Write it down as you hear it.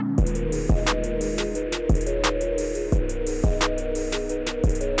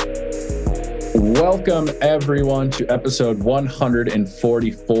Welcome, everyone, to episode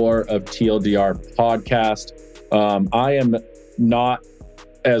 144 of TLDR podcast. I am not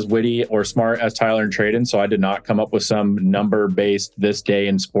as witty or smart as Tyler and Tradon, so I did not come up with some number-based this day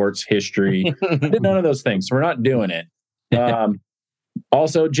in sports history. I did none of those things, so we're not doing it.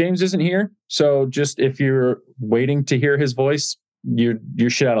 Also, James isn't here, so just if you're waiting to hear his voice, you're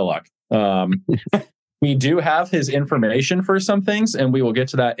shit out of luck. We do have his information for some things, and we will get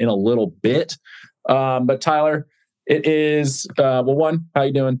to that in a little bit. But Tyler, it is, one, how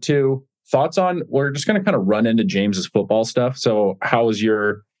you doing? Two, thoughts on, we're just going to kind of run into James's football stuff. So how was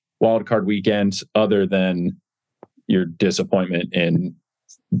your wildcard weekend other than your disappointment in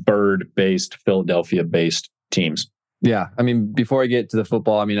bird-based, Philadelphia-based teams? Yeah, I mean, before I get to the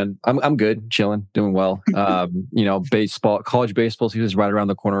football, I mean, I'm good, chilling, doing well. Baseball, college baseball season is right around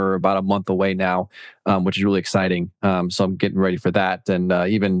the corner, about a month away now, which is really exciting. So I'm getting ready for that, and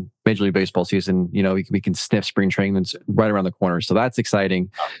even Major League Baseball season, we can sniff spring training. It's right around the corner, so that's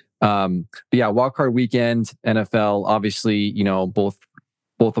exciting. But yeah, wildcard weekend, NFL, obviously, both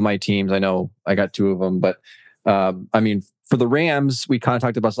of my teams. I know I got two of them, but I mean, for the Rams, we kind of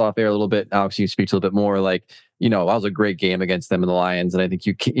talked about this off air a little bit. Alex, you speak a little bit more. That was a great game against them and the Lions. And I think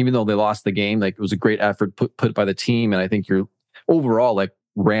even though they lost the game, it was a great effort put by the team. And I think you're overall,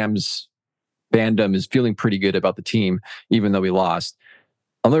 Rams fandom is feeling pretty good about the team, even though we lost.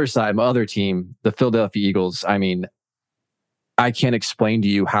 On the other side, my other team, the Philadelphia Eagles, I mean, I can't explain to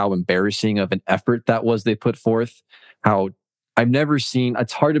you how embarrassing of an effort that was they put forth. How I've never seen,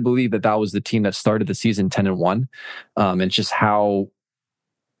 it's hard to believe that was the team that started the season 10-1. And just how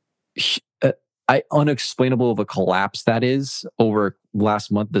unexplainable of a collapse that is over last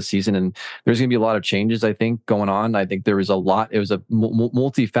month of the season. And there's going to be a lot of changes, I think, going on. I think there was a lot. It was a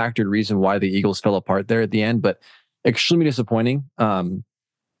multi-factored reason why the Eagles fell apart there at the end, but extremely disappointing. I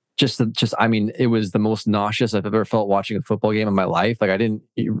mean, it was the most nauseous I've ever felt watching a football game in my life. I didn't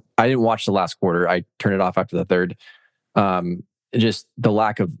watch the last quarter. I turned it off after the third. Just the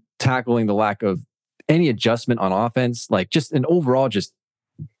lack of tackling, the lack of any adjustment on offense, just an overall just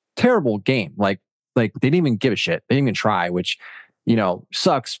terrible game. They didn't even give a shit. They didn't even try, which,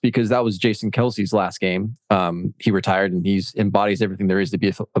 sucks because that was Jason Kelsey's last game. He retired and he embodies everything there is to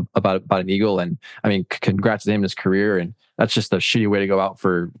be about an Eagle. And I mean, congrats to him in his career. And that's just a shitty way to go out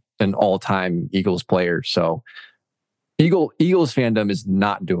for an all-time Eagles player. So Eagles fandom is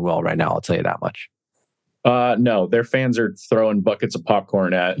not doing well right now. I'll tell you that much. No, their fans are throwing buckets of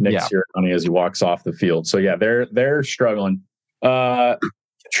popcorn at Nick Sirianni as he walks off the field. So yeah, they're struggling.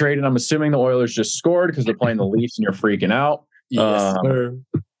 Tradon, I'm assuming the Oilers just scored because they're playing the Leafs and you're freaking out. Yes,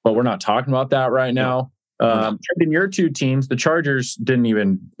 but we're not talking about that right now. Tradon, your two teams, the Chargers didn't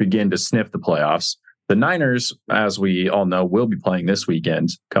even begin to sniff the playoffs. The Niners, as we all know, will be playing this weekend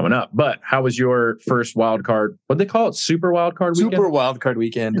coming up. But how was your first wild card? What do they call it? Super wild card weekend? Super wild card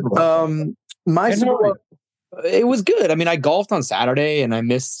weekend. It was good. I mean, I golfed on Saturday and I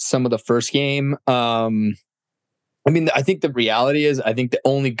missed some of the first game. I mean, I think the reality is, I think the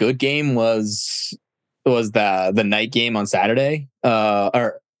only good game was the night game on Saturday,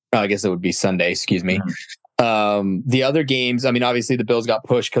 or I guess it would be Sunday. Excuse me. The other games, I mean, obviously the Bills got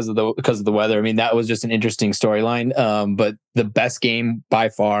pushed because of the weather. I mean, that was just an interesting storyline. But the best game by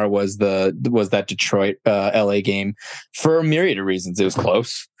far was that Detroit LA game for a myriad of reasons. It was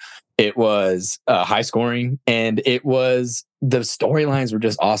close. It was high scoring, and the storylines were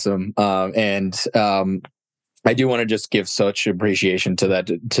just awesome. I do want to just give such appreciation to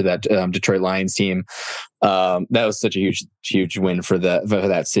that Detroit Lions team. That was such a huge win for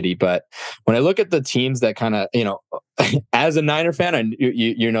that city. But when I look at the teams that kind of, as a Niner fan, and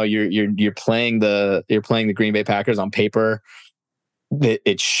you're playing the Green Bay Packers on paper,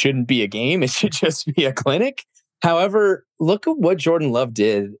 it shouldn't be a game. It should just be a clinic. However, look at what Jordan Love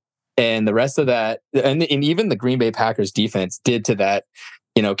did. And the rest of that, and even the Green Bay Packers defense did to that,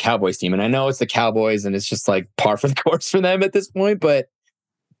 Cowboys team. And I know it's the Cowboys and it's just par for the course for them at this point, but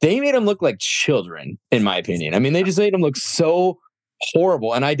they made them look like children, in my opinion. I mean, they just made them look so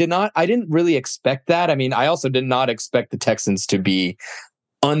horrible. And I didn't really expect that. I mean, I also did not expect the Texans to be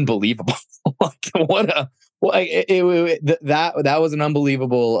unbelievable. That was an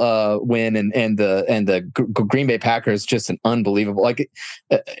unbelievable win, and the Green Bay Packers just an unbelievable.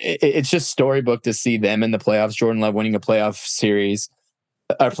 It's just storybook to see them in the playoffs. Jordan Love winning a playoff series,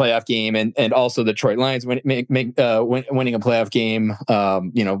 a playoff game, and also the Detroit Lions winning a playoff game.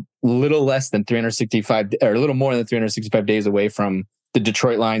 Little less than 365 or a little more than 365 days away from the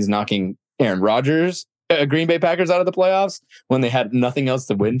Detroit Lions knocking Aaron Rodgers, Green Bay Packers out of the playoffs when they had nothing else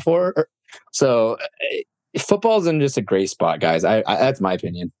to win for. So football's in just a great spot, guys. That's my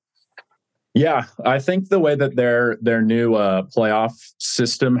opinion. Yeah, I think the way that their new playoff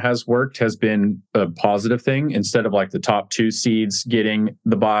system has worked has been a positive thing. Instead of like the top 2 seeds getting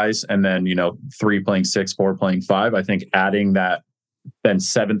the buys and then 3 playing 6, 4 playing 5, I think adding that then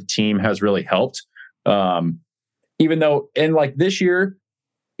 7th team has really helped. Even though in like this year,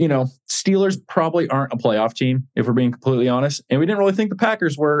 Steelers probably aren't a playoff team if we're being completely honest, and we didn't really think the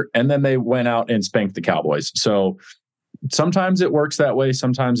Packers were, and then they went out and spanked the Cowboys. So sometimes it works that way,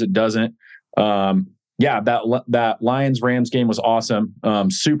 sometimes it doesn't. That Lions Rams game was awesome.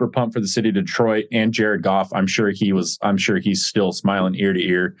 Super pumped for the city of Detroit and Jared Goff. I'm sure he's still smiling ear to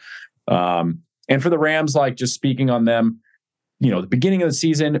ear. And for the Rams, like just speaking on them, the beginning of the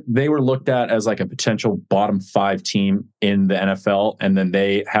season, they were looked at as like a potential bottom 5 team in the NFL. And then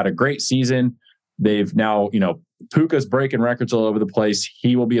they had a great season. They've now, Puka's breaking records all over the place.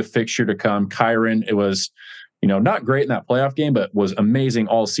 He will be a fixture to come. Kyron, it was, not great in that playoff game, but was amazing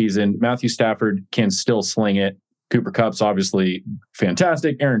all season. Matthew Stafford can still sling it. Cooper Kupp's obviously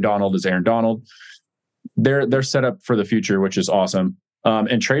fantastic. Aaron Donald is Aaron Donald. They're set up for the future, which is awesome.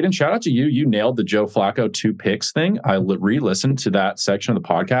 And Tradon, shout out to you. You nailed the Joe Flacco 2 picks thing. I re-listened to that section of the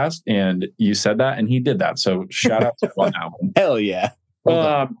podcast, and you said that, and he did that. So shout out to you on that one. Hell yeah.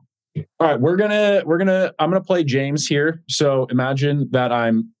 All right, I'm gonna play James here. So imagine that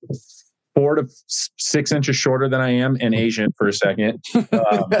I'm 4 to 6 inches shorter than I am and Asian for a second.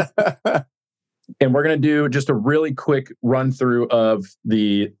 And we're gonna do just a really quick run through of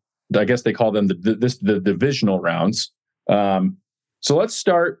I guess they call them the divisional rounds. So let's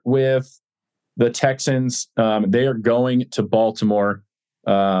start with the Texans. They are going to Baltimore.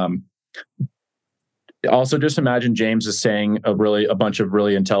 Also, just imagine James is saying a bunch of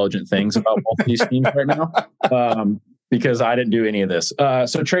really intelligent things about both of these teams right now, because I didn't do any of this.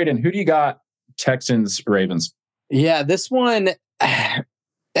 So Tradon, who do you got? Texans, Ravens. Yeah, this one.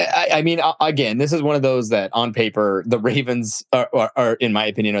 I mean, again, this is one of those that on paper, the Ravens are in my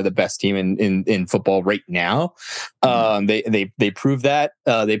opinion, are the best team in football right now. They proved that.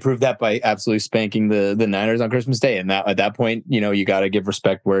 They proved that by absolutely spanking the Niners on Christmas Day. And at that point, you got to give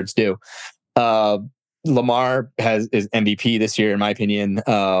respect where it's due. Lamar is MVP this year, in my opinion.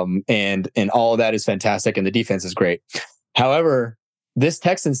 And all of that is fantastic. And the defense is great. However, this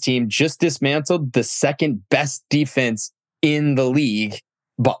Texans team just dismantled the second best defense in the league.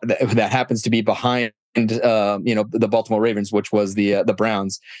 But that happens to be behind, the Baltimore Ravens, which was the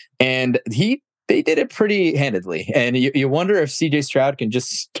Browns, and they did it pretty handedly. And you wonder if CJ Stroud can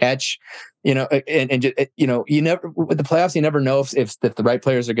just catch, you never with the playoffs, you never know if the right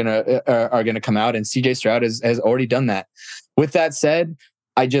players are gonna come out, and CJ Stroud has already done that. With that said,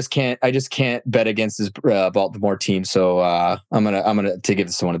 I just can't bet against this Baltimore team, so I'm gonna give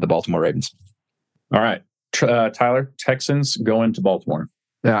this to one of the Baltimore Ravens. All right, Tyler, Texans going to Baltimore.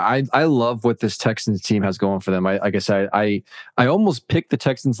 Yeah, I love what this Texans team has going for them. Like I said, I almost picked the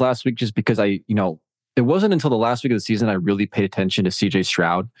Texans last week just because it wasn't until the last week of the season I really paid attention to CJ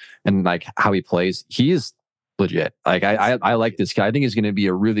Stroud and like how he plays. He is legit. Like I like this guy. I think he's going to be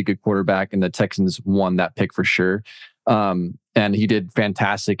a really good quarterback, and the Texans won that pick for sure. And he did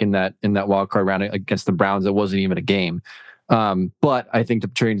fantastic in that wild card round against the Browns. It wasn't even a game. But I think to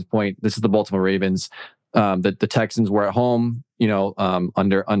Tradon's point, this is the Baltimore Ravens. The Texans were at home,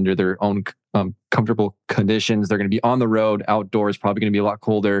 under their own comfortable conditions. They're going to be on the road, outdoors, probably going to be a lot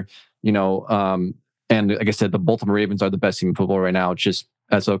colder, and like I said, the Baltimore Ravens are the best team in football right now. It's just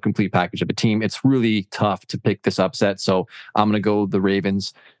as a complete package of a team. It's really tough to pick this upset. So I'm going to go the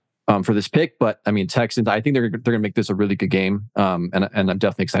Ravens for this pick. But I mean, Texans, I think they're going to make this a really good game. And I'm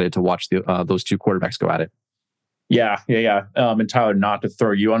definitely excited to watch those two quarterbacks go at it. Yeah. And Tyler, not to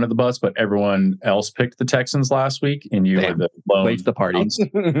throw you under the bus, but everyone else picked the Texans last week, and you were the lone late to the party.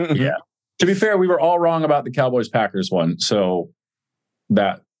 Yeah. To be fair, we were all wrong about the Cowboys-Packers one, so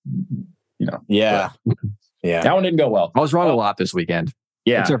that Yeah. That one didn't go well. I was wrong a lot this weekend.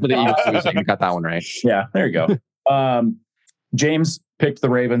 Yeah, except for the Eagles losing. You got that one right. Yeah, there you go. James picked the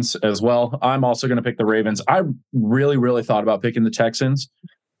Ravens as well. I'm also going to pick the Ravens. I really, really thought about picking the Texans.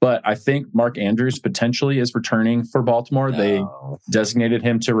 But I think Mark Andrews potentially is returning for Baltimore. No. They designated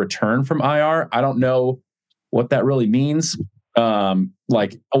him to return from IR. I don't know what that really means. I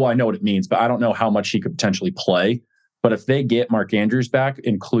know what it means, but I don't know how much he could potentially play. But if they get Mark Andrews back,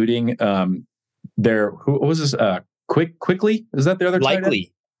 including Quickly? Is that the other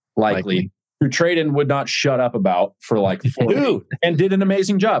Likely. Who Tradon would not shut up about for like 4 weeks and did an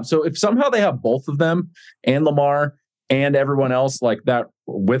amazing job. So if somehow they have both of them and Lamar and everyone else like that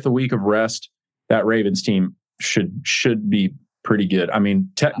with a week of rest, that Ravens team should be pretty good. I mean,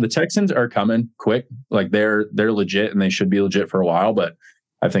 the Texans are coming quick. Like they're legit, and they should be legit for a while. But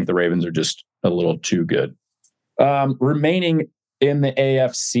I think the Ravens are just a little too good. Remaining in the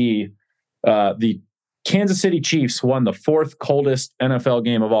AFC, the Kansas City Chiefs won the 4th coldest NFL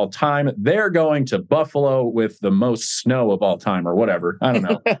game of all time. They're going to Buffalo with the most snow of all time, or whatever. I don't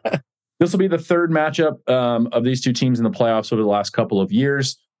know. This will be the 3rd matchup of these two teams in the playoffs over the last couple of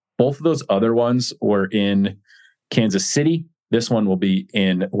years. Both of those other ones were in Kansas City. This one will be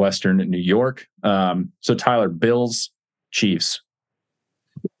in Western New York. So Tyler, Bills, Chiefs.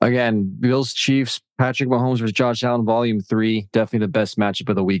 Again, Bills, Chiefs, Patrick Mahomes versus Josh Allen, Volume 3. Definitely the best matchup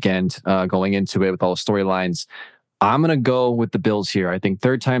of the weekend going into it with all the storylines. I'm going to go with the Bills here. I think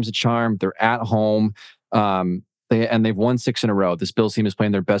 3rd time's a charm. They're at home. They've won 6 in a row. This Bills team is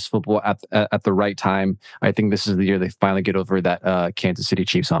playing their best football at the right time. I think this is the year they finally get over that Kansas City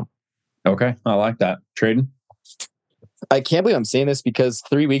Chiefs hump. Okay, I like that. Tradon? I can't believe I'm saying this because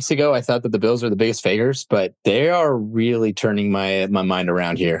 3 weeks ago I thought that the Bills were the biggest fakers, but they are really turning my mind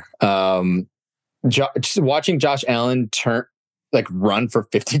around here. Just watching Josh Allen run for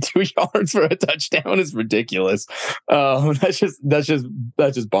 52 yards for a touchdown is ridiculous. That's just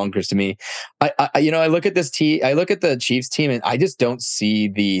bonkers to me. I look at I look at the Chiefs team, and I just don't see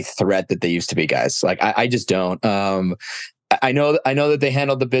the threat that they used to be, guys. Like I just don't. I know that they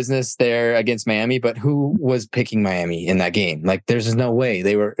handled the business there against Miami, but who was picking Miami in that game? Like, there's just no way.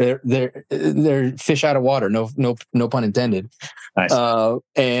 They're fish out of water. No pun intended. Nice.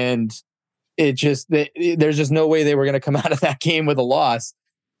 And it just there's just no way they were going to come out of that game with a loss.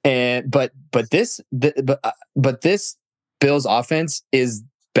 And but this Bills offense is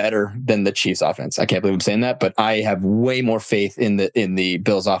better than the Chiefs offense. I can't believe I'm saying that, but I have way more faith in the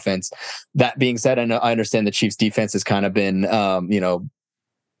Bills offense. That being said, I understand the Chiefs defense has kind of been, the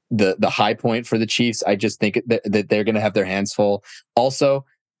high point for the Chiefs. I just think that they're going to have their hands full. Also,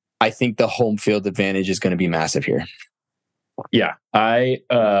 I think the home field advantage is going to be massive here. Yeah, I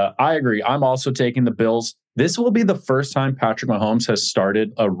agree. I'm also taking the Bills. This will be the first time Patrick Mahomes has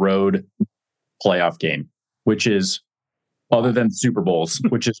started a road playoff game, which is other than Super Bowls,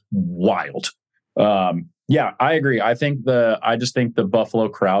 which is wild. Yeah, I agree. I just think the Buffalo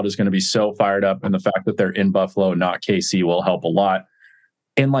crowd is going to be so fired up, and the fact that they're in Buffalo, not KC, will help a lot.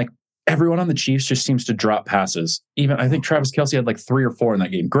 And like everyone on the Chiefs just seems to drop passes. Even I think Travis Kelce had like 3 or 4 in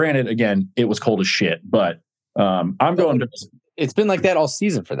that game. Granted, again, it was cold as shit, but I'm going to. It's been like that all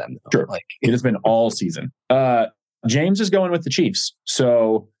season for them, though. Sure, like it has been all season. James is going with the Chiefs,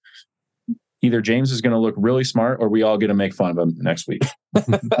 so either James is going to look really smart, or we all get to make fun of him next week.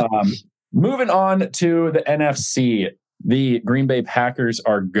 Moving on to the NFC, the Green Bay Packers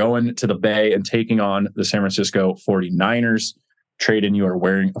are going to the Bay and taking on the San Francisco 49ers. Tradon, you are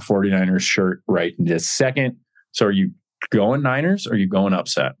wearing a 49ers shirt right this second. So are you going Niners or are you going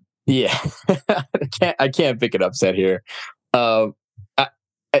upset? Yeah, I can't pick an upset here. There's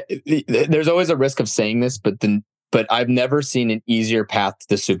always a risk of saying this, but I've never seen an easier path to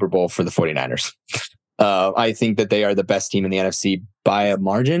the Super Bowl for the 49ers. I think that they are the best team in the NFC by a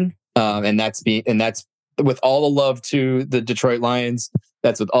margin. And that's with all the love to the Detroit Lions.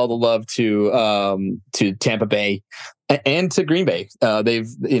 That's with all the love to Tampa Bay and to Green Bay. They've,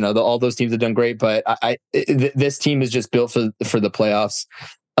 all those teams have done great, but this team is just built for the playoffs.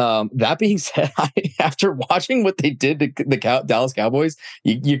 That being said, after watching what they did to the Dallas Cowboys,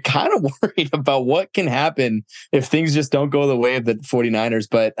 you're kind of worried about what can happen if things just don't go the way of the 49ers.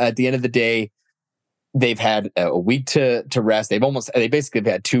 But at the end of the day, they've had a week to rest. They basically have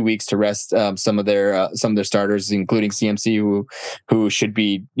had 2 weeks to rest some of their starters, including CMC, who should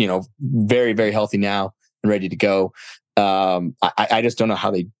be very, very healthy now and ready to go. I just don't know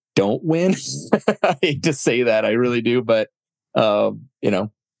how they don't win. I hate to say that, I really do, but we'll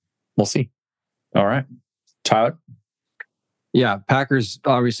see. All right, Tyler. Yeah, Packers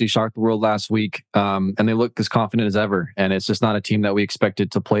obviously shocked the world last week, and they look as confident as ever. And it's just not a team that we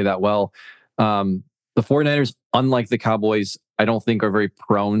expected to play that well. The 49ers, unlike the Cowboys, I don't think are very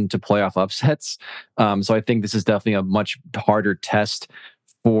prone to playoff upsets. So I think this is definitely a much harder test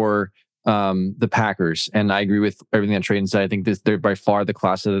for the Packers. And I agree with everything that Tradon said. I think they're by far the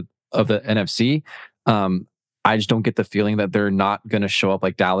class of the NFC. I just don't get the feeling that they're not going to show up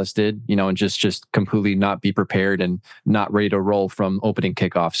like Dallas did, and just completely not be prepared and not ready to roll from opening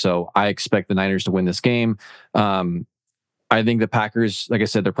kickoff. So I expect the Niners to win this game. I think the Packers, like I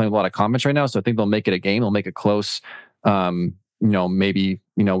said, they're playing with a lot of confidence right now. So I think they'll make it a game. They'll make it close. Maybe,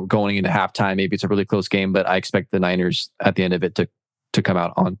 going into halftime, maybe it's a really close game, but I expect the Niners at the end of it to come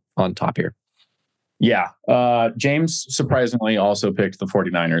out on top here. Yeah. James surprisingly also picked the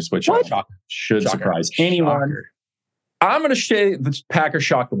 49ers, which should surprise anyone. Shocker. I'm going to say the Packers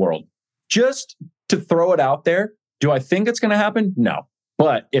shock the world. Just to throw it out there, do I think it's going to happen? No.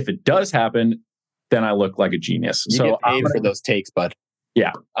 But if it does happen, then I look like a genius. You get paid for those takes, bud.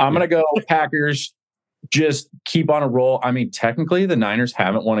 Yeah, I'm going to go Packers. Just keep on a roll. I mean, technically, the Niners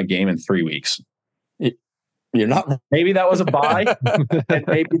haven't won a game in 3 weeks. You're not. Maybe that was a bye, and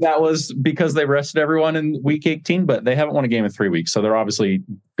maybe that was because they rested everyone in week 18, but they haven't won a game in 3 weeks, so they're obviously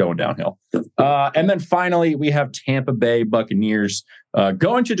going downhill. And then finally, we have Tampa Bay Buccaneers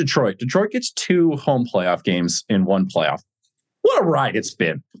going to Detroit. Detroit gets 2 home playoff games in one playoff. What a ride it's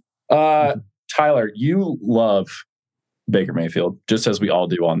been. Tyler, you love Baker Mayfield, just as we all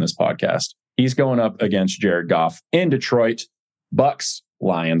do on this podcast. He's going up against Jared Goff in Detroit. Bucks,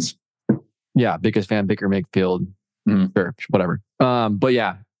 Lions. Yeah, biggest fan, Baker Mayfield. Sure, whatever. But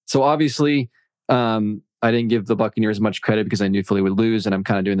yeah, so obviously, I didn't give the Buccaneers much credit because I knew Philly would lose, and I'm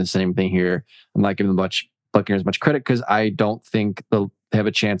kind of doing the same thing here. I'm not giving the Buccaneers much credit because I don't think they'll have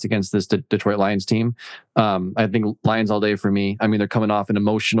a chance against this Detroit Lions team. I think Lions all day for me. I mean, they're coming off an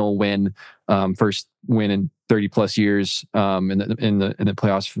emotional win, first win in 30 plus years in the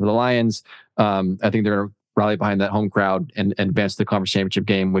playoffs for the Lions. I think they're going to rally behind that home crowd and advance to the conference championship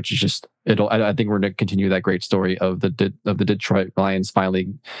game, which is just I think we're going to continue that great story of the Detroit Lions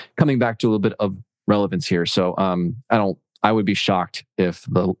finally coming back to a little bit of relevance here. So I would be shocked if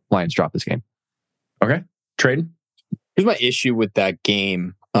the Lions drop this game. Okay, Tradon. Here's my issue with that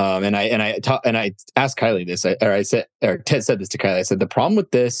game. And I asked Kylie this, Ted said this to Kylie. I said the problem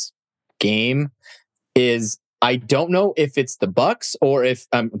with this game is I don't know if it's the Bucks or if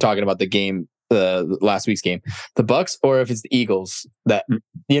I'm talking about the game. Last week's game, the Bucks, or if it's the Eagles. That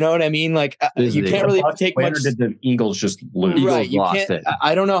you know what I mean? Like you can't really take much. Did the Eagles just lose? Right, Eagles lost it.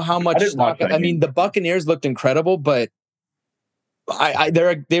 I don't know how much. I mean, the Buccaneers looked incredible, but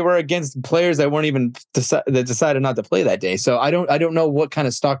they were against players that weren't even that decided not to play that day. So I don't know what kind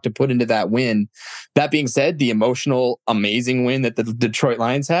of stock to put into that win. That being said, the emotional, amazing win that the Detroit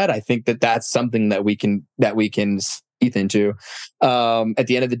Lions had, I think that's something that we can eat into. At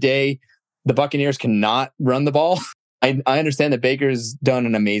the end of the day, the Buccaneers cannot run the ball. I understand that Baker's done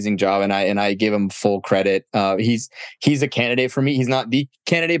an amazing job, and I give him full credit. He's a candidate for me. He's not the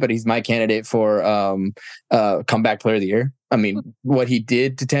candidate, but he's my candidate for comeback player of the year. I mean, what he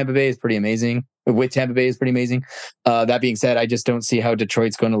did to Tampa Bay is pretty amazing. With Tampa Bay is pretty amazing. That being said, I just don't see how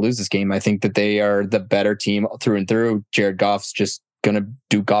Detroit's going to lose this game. I think that they are the better team through and through. Jared Goff's just going to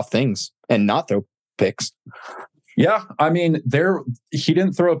do Goff things and not throw picks. Yeah, I mean, he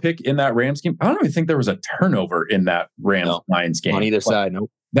didn't throw a pick in that Rams game. I don't even think there was a turnover in that Rams-Lions game. On either side, nope.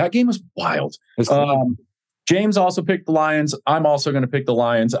 That game was wild. James also picked the Lions. I'm also going to pick the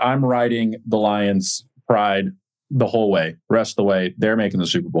Lions. I'm riding the Lions' pride the whole way, rest of the way. They're making the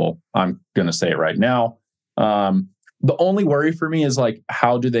Super Bowl. I'm going to say it right now. The only worry for me is like,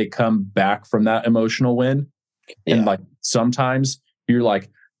 how do they come back from that emotional win? Yeah. And like sometimes you're like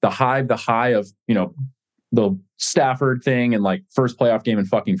the high of, the Stafford thing and like first playoff game in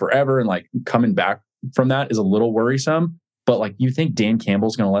fucking forever, and like coming back from that is a little worrisome. But like, you think Dan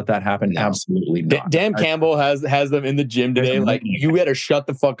Campbell's going to let that happen? No. Absolutely not. Dan Campbell has them in the gym today. Like, you better shut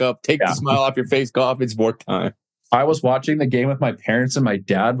the fuck up. Take the smile off your face. Goff. It's work time. I was watching the game with my parents, and my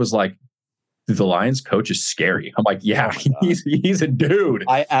dad was like, "The Lions coach is scary." I'm like, "Yeah, he's a dude."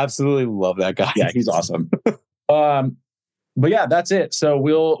 I absolutely love that guy. Yeah, he's awesome. But yeah, that's it. So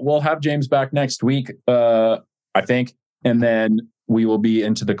we'll have James back next week, I think, and then we will be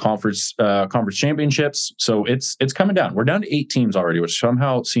into the conference championships. So it's coming down. We're down to 8 teams already, which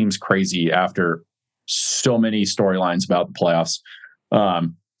somehow seems crazy after so many storylines about the playoffs.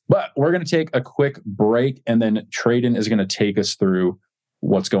 But we're going to take a quick break, and then Tradon is going to take us through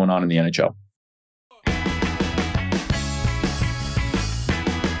what's going on in the NHL.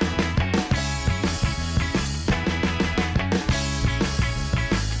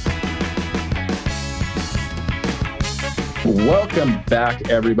 Welcome back,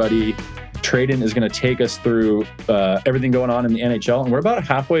 everybody. Tradon is going to take us through everything going on in the NHL, and we're about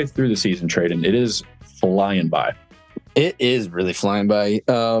halfway through the season, Tradon. It is flying by. It is really flying by.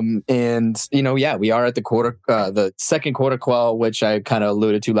 And, we are at the second quarter quell, which I kind of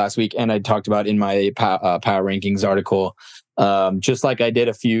alluded to last week, and I talked about in my power rankings article. Just like I did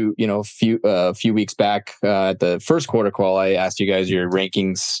a few weeks back at the first quarter call, I asked you guys your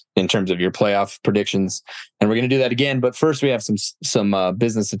rankings in terms of your playoff predictions, and we're going to do that again. But first, we have some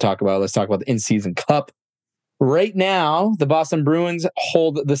business to talk about. Let's talk about the in-season cup. Right now, the Boston Bruins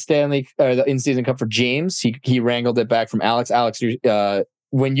hold the in-season cup for James. He wrangled it back from Alex. Alex,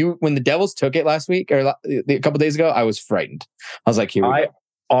 when the Devils took it last week or a couple days ago, I was frightened. I was like, here we go.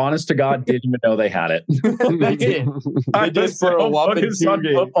 honest to God, didn't even know they had it. They did. They did for a whopping 2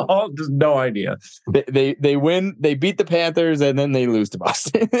 games. Football, just no idea. They win. They beat the Panthers, and then they lose to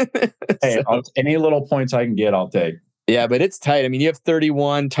Boston. Hey, any little points I can get, I'll take. Yeah, but it's tight. I mean, you have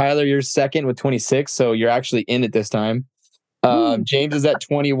 31. Tyler, you're second with 26, so you're actually in it this time. James is at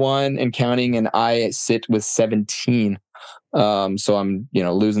 21 and counting, and I sit with 17. So I'm,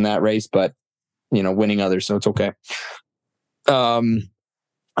 losing that race, but winning others, so it's okay.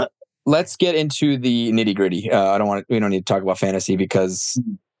 Let's get into the nitty gritty. We don't need to talk about fantasy because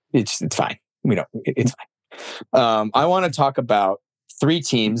it's fine. It's fine. I want to talk about 3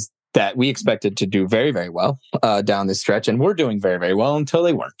 teams that we expected to do very, very well down this stretch, and we're doing very, very well until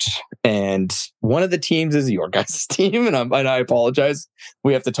they weren't. And one of the teams is your guys' team, and I apologize.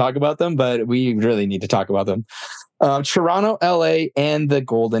 We have to talk about them, but we really need to talk about them. Toronto, LA, and the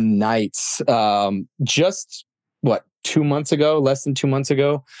Golden Knights. Just 2 months ago, less than 2 months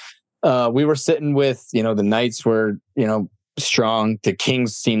ago, we were sitting with, the Knights were, strong. The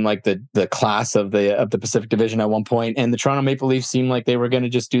Kings seemed like the class of the Pacific Division at one point, and the Toronto Maple Leafs seemed like they were going to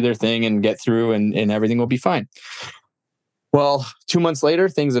just do their thing and get through, and everything will be fine. Well, 2 months later,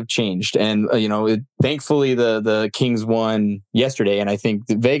 things have changed, and thankfully the Kings won yesterday, and I think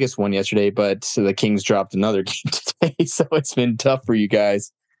Vegas won yesterday, but the Kings dropped another game today, so it's been tough for you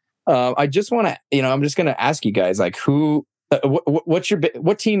guys. I just want to, I'm just going to ask you guys, like, who.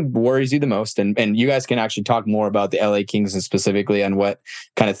 What team worries you the most? And you guys can actually talk more about the LA Kings and specifically on what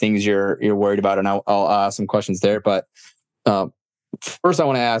kind of things you're worried about. And I'll ask some questions there. But first, I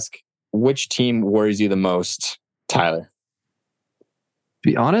want to ask, which team worries you the most, Tyler? To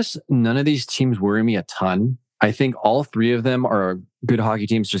be honest, none of these teams worry me a ton. I think all 3 of them are good hockey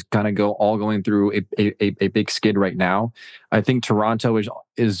teams, just kind of going through a big skid right now. I think Toronto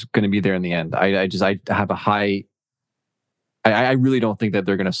is going to be there in the end. I have a high. I really don't think that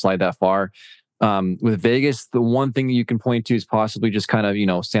they're going to slide that far. With Vegas, the one thing you can point to is possibly just kind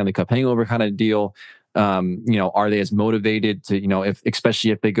of, Stanley Cup hangover kind of deal. Are they as motivated to,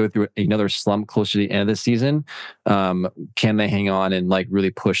 especially if they go through another slump closer to the end of the season, can they hang on and really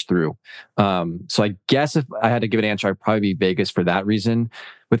push through? So I guess if I had to give an answer, I'd probably be Vegas for that reason.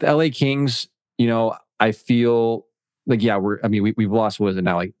 With LA Kings, I feel like, we've lost, what is it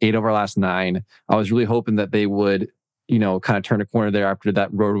now? 8 of our last 9. I was really hoping that they would, kind of turn a corner there after that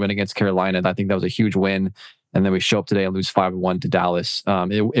road win against Carolina. I think that was a huge win. And then we show up today and lose 5-1 to Dallas.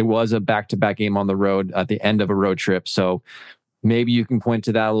 It was a back-to-back game on the road at the end of a road trip. So maybe you can point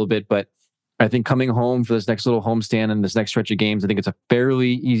to that a little bit. But I think coming home for this next little homestand and this next stretch of games, I think it's a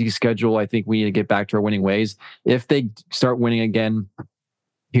fairly easy schedule. I think we need to get back to our winning ways. If they start winning again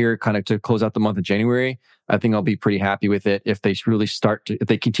here kind of to close out the month of January, I think I'll be pretty happy with it. If they really if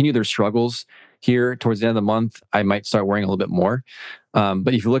they continue their struggles here towards the end of the month, I might start worrying a little bit more.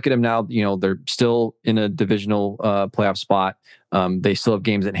 But if you look at them now, they're still in a divisional playoff spot. They still have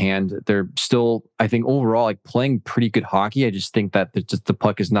games at hand. They're still, I think, overall playing pretty good hockey. I just think that the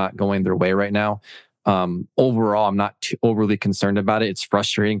puck is not going their way right now. Overall, I'm not too overly concerned about it. It's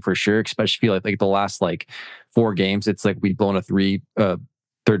frustrating for sure, especially like the last 4 games. It's like we've blown a 3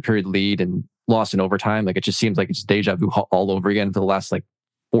 third period lead and lost in overtime. It just seems like it's deja vu all over again for the last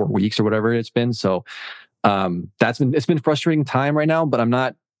 4 weeks or whatever it's been. So it's been frustrating time right now, but I'm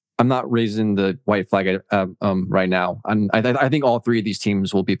not raising the white flag right now. I think all 3 of these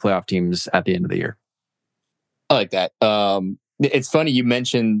teams will be playoff teams at the end of the year. I like that. It's funny you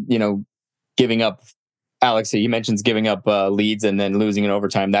mentioned, giving up. Alex, you mentioned giving up leads and then losing in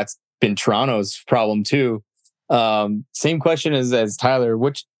overtime. That's been Toronto's problem too. Same question as Tyler.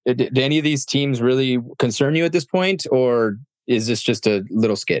 Do any of these teams really concern you at this point, or is this just a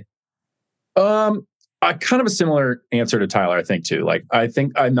little skid? I kind of a similar answer to Tyler, I think too. I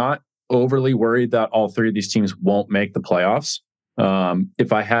think I'm not overly worried that all 3 of these teams won't make the playoffs.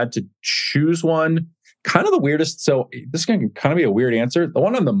 If I had to choose one, kind of the weirdest. So this is going to kind of be a weird answer. The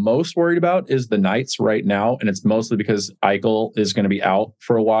one I'm the most worried about is the Knights right now. And it's mostly because Eichel is going to be out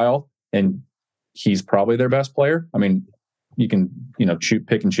for a while and he's probably their best player. I mean, you can,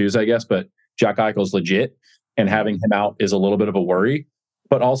 pick and choose, I guess, but Jack Eichel's legit and having him out is a little bit of a worry.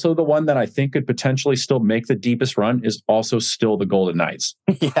 But also the one that I think could potentially still make the deepest run is also still the Golden Knights.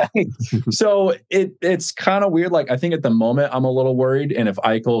 Yeah. So it's kind of weird. I think at the moment I'm a little worried. And if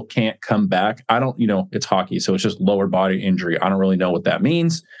Eichel can't come back, I don't, it's hockey. So it's just lower body injury. I don't really know what that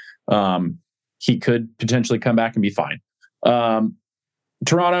means. He could potentially come back and be fine.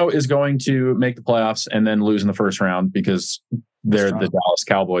 Toronto is going to make the playoffs and then lose in the first round because they're the Dallas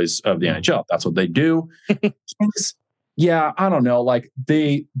Cowboys of the NHL. That's what they do. yeah, I don't know. Like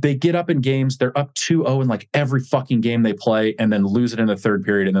they get up in games, they're up 2-0 in like every fucking game they play, and then lose it in the third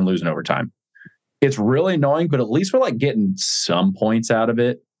period and then lose in overtime. It's really annoying, but at least we're like getting some points out of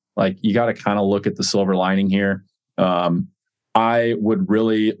it. Like you got to kind of look at the silver lining here. I would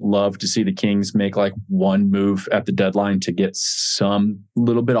really love to see the Kings make like one move at the deadline to get some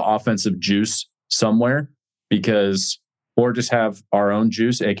little bit of offensive juice somewhere, because or just have our own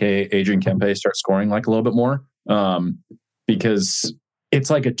juice, aka Adrian Kempe, start scoring like a little bit more. Because it's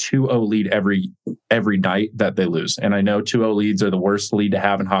like a 2-0 lead every night that they lose. And I know 2-0 leads are the worst lead to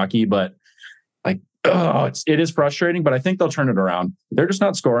have in hockey, but like, it is frustrating, but I think they'll turn it around. They're just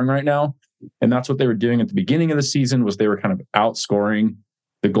not scoring right now. And that's what they were doing at the beginning of the season, was they were kind of outscoring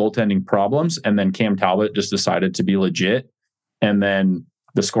the goaltending problems. And then Cam Talbot just decided to be legit. And then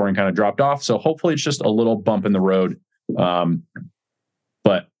the scoring kind of dropped off. So hopefully it's just a little bump in the road.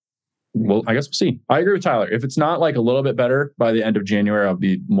 But well, I guess we'll see. I agree with Tyler. If it's not like a little bit better by the end of January, I'll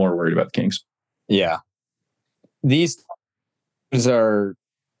be more worried about the Kings. Yeah. These are,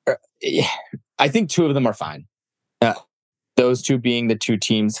 I think two of them are fine. Those two being the two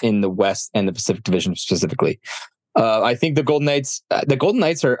teams in the West and the Pacific Division specifically. I think the Golden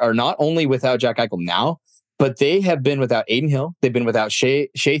Knights are not only without Jack Eichel now, but they have been without Aiden Hill. They've been without Shea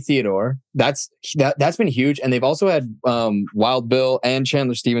Theodore. That's been huge. And they've also had Wild Bill and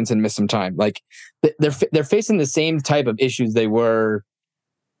Chandler Stevenson miss some time. Like they're facing the same type of issues they were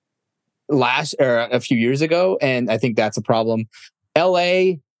a few years ago. And I think that's a problem.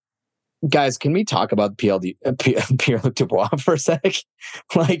 LA, guys, can we talk about Pierre-Luc Dubois for a sec?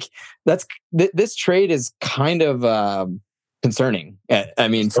 Like this trade is kind of concerning. I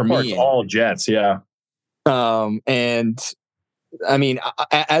mean, for me, all Jets, yeah. And I mean,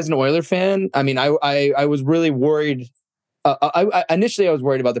 as an Oiler fan, I mean, I was really worried. Initially I was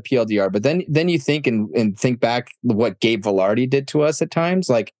worried about the PLDR, but then you think and think back what Gabe Velarde did to us at times.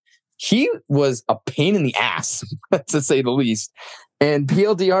 Like he was a pain in the ass, to say the least. And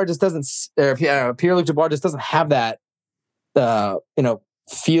PLDR just doesn't, Pierre-Luc Dubois just doesn't have that,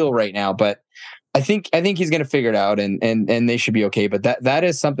 feel right now. But I think he's going to figure it out, and they should be okay. But that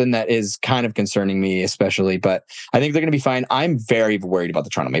is something that is kind of concerning me, especially. But I think they're going to be fine. I'm very worried about the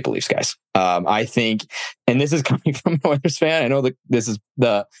Toronto Maple Leafs, guys. I think, and this is coming from an Oilers fan. I know that this is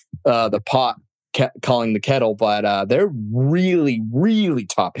the pot calling the kettle, but they're really, really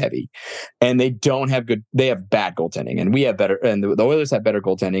top heavy, and they don't have good. They have bad goaltending, and we have better. And the Oilers have better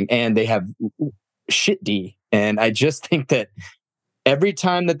goaltending, and they have shit D. And I just think that every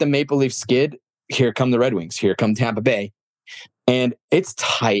time that the Maple Leafs skid, here come the Red Wings, here come Tampa Bay, and it's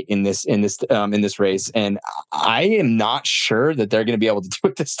tight in this race. And I am not sure that they're going to be able to do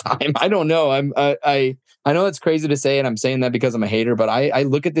it this time. I don't know. I know it's crazy to say, and I'm saying that because I'm a hater, but I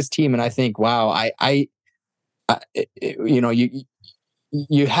look at this team and I think, wow,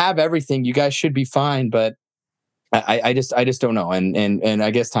 you have everything. You guys should be fine, but I just don't know. And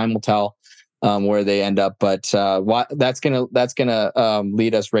I guess time will tell where they end up. But that's gonna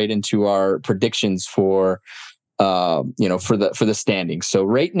lead us right into our predictions for the standings. So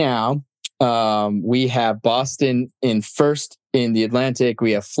right now, we have Boston in first in the Atlantic.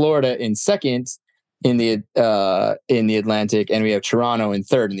 We have Florida in second in the Atlantic, and we have Toronto in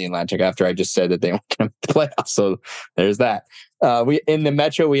third in the Atlantic. After I just said that they won't get into the playoffs, so there's that. We in the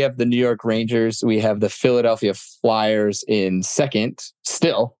Metro, we have the New York Rangers. We have the Philadelphia Flyers in second,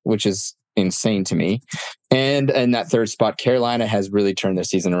 still, which is insane to me. And in that third spot, Carolina has really turned their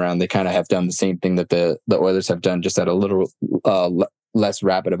season around. They kind of have done the same thing that the Oilers have done, just at a little less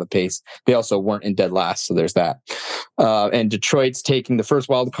rapid of a pace. They also weren't in dead last, so there's that. And Detroit's taking the first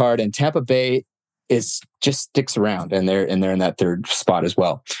wild card, and Tampa Bay is just sticks around, and they're in that third spot as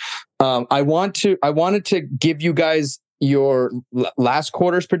well. I wanted to give you guys your last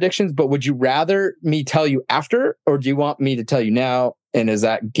quarter's predictions, but would you rather me tell you after, or do you want me to tell you now? And does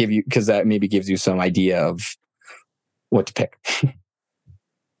that give you, because that maybe gives you some idea of what to pick?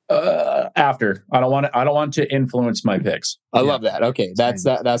 After. I don't want to influence my picks. I love that. Okay. That's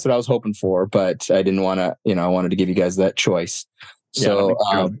what I was hoping for, but I didn't want to, I wanted to give you guys that choice. So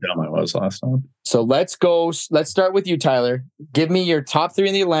I was last time. So let's go. Let's start with you, Tyler. Give me your top three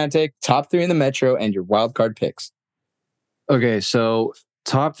in the Atlantic, top three in the Metro, and your wild card picks. Okay. So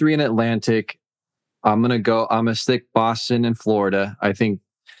top three in Atlantic. I'm going to stick Boston and Florida. I think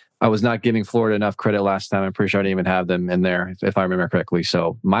I was not giving Florida enough credit last time. I'm pretty sure I didn't even have them in there, if I remember correctly.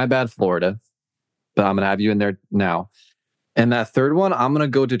 So my bad, Florida. But I'm going to have you in there now. And that third one, I'm going to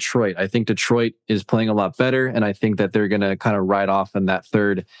go Detroit. I think Detroit is playing a lot better, and I think that they're going to kind of ride off in that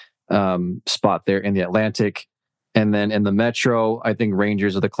third spot there in the Atlantic. And then in the Metro, I think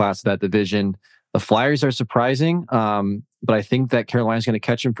Rangers are the class of that division. The Flyers are surprising, but I think that Carolina's going to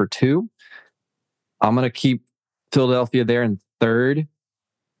catch them for 2. I'm going to keep Philadelphia there in 3rd.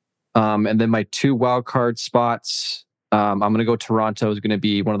 And then my 2 wild card spots, I'm going to go Toronto is going to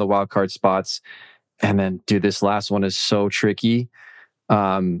be one of the wild card spots. And then, dude, this last one is so tricky.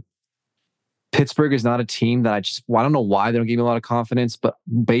 Pittsburgh is not a team that I don't know why they don't give me a lot of confidence, but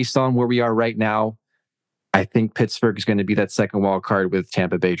based on where we are right now, I think Pittsburgh is going to be that second wild card with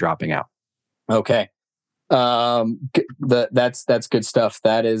Tampa Bay dropping out. Okay. That's good stuff.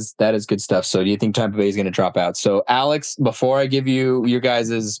 That is good stuff. So do you think Tampa Bay is going to drop out? So Alex, before I give you your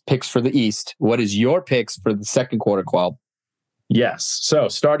guys' picks for the East, what is your picks for the second quarter, Qual? Yes. So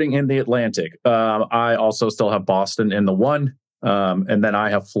starting in the Atlantic, I also still have Boston in the 1, and then I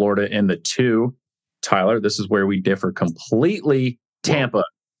have Florida in the 2. Tyler, this is where we differ completely. Tampa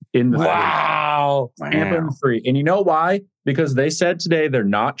in the 3. Tampa in the 3. And you know why? Because they said today they're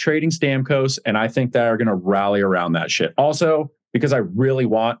not trading Stamkos, and I think they are going to rally around that shit. Also, because I really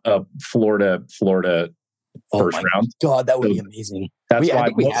want a Florida first round. God, that would be amazing. That's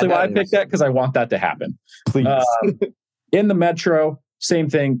mostly why I picked that, because I want that to happen. Please. In the Metro, same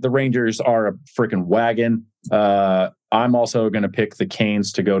thing. The Rangers are a freaking wagon. I'm also going to pick the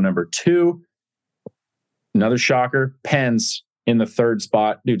Canes to go number 2. Another shocker, Pens in the 3rd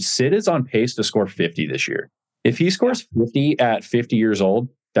spot. Dude, Sid is on pace to score 50 this year. If he scores 50 at 50 years old,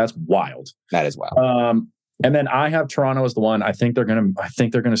 that's wild. That is wild. And then I have Toronto as the 1. I think they're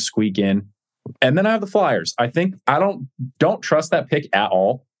gonna squeak in. And then I have the Flyers. I don't trust that pick at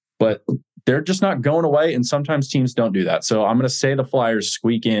all, but they're just not going away. And sometimes teams don't do that. So I'm going to say the Flyers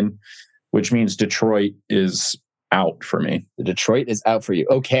squeak in, which means Detroit is out for me. Detroit is out for you.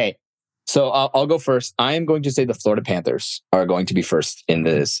 Okay. So I'll go first. I am going to say the Florida Panthers are going to be first in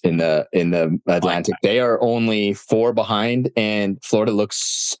the Atlantic. They are only 4 behind, and Florida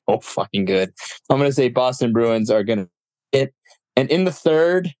looks so fucking good. I'm going to say Boston Bruins are going to hit. And in the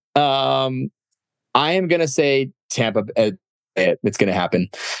 3rd, I am going to say Tampa. It's going to happen.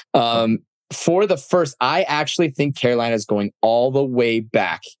 For the first, I actually think Carolina is going all the way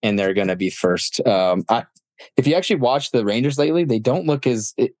back, and they're going to be first. If you actually watch the Rangers lately, they don't look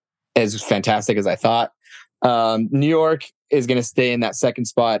as fantastic as I thought. New York is going to stay in that 2nd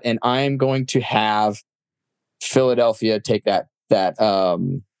spot, and I am going to have Philadelphia take that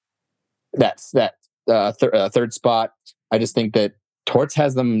 3rd spot. I just think that Torts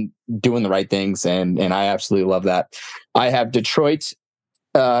has them doing the right things, and I absolutely love that. I have Detroit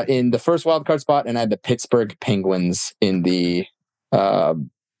in the 1st wildcard spot, and I have the Pittsburgh Penguins in the. So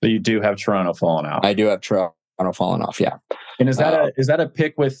you do have Toronto falling out. I do have Toronto falling off. Yeah. And is that a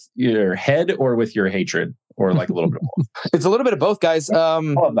pick with your head or with your hatred, or like a little bit of both? It's a little bit of both, guys.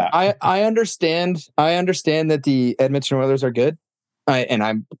 I understand that the Edmonton Oilers are good,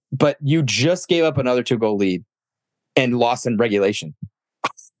 but you just gave up another 2-goal lead and lost in regulation.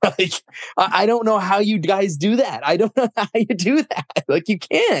 Like, I don't know how you guys do that. I don't know how you do that. Like, you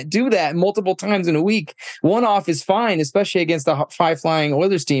can't do that multiple times in a week. One off is fine, especially against the high-flying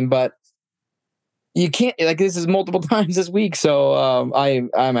Oilers team, but you can't, like, this is multiple times this week. So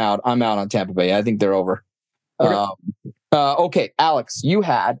I'm out. I'm out on Tampa Bay. I think they're over. Okay, Alex, you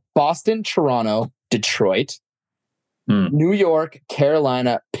had Boston, Toronto, Detroit, New York,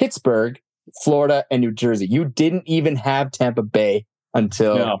 Carolina, Pittsburgh, Florida, and New Jersey. You didn't even have Tampa Bay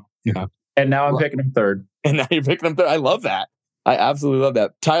until... No. And now I'm picking them 3rd. And now you're picking them 3rd. I love that. I absolutely love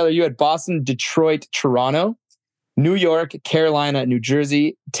that. Tyler, you had Boston, Detroit, Toronto, New York, Carolina, New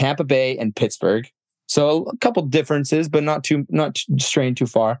Jersey, Tampa Bay, and Pittsburgh. So a couple differences, but not straying too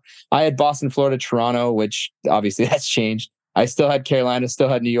far. I had Boston, Florida, Toronto, which obviously that's changed. I still had Carolina, still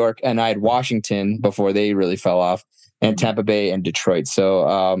had New York, and I had Washington before they really fell off, and Tampa Bay and Detroit. So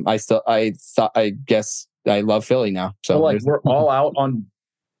I guess I love Philly now. So we're all out on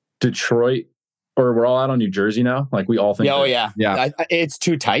Detroit, or we're all out on New Jersey now. Like, we all think. Oh yeah. It's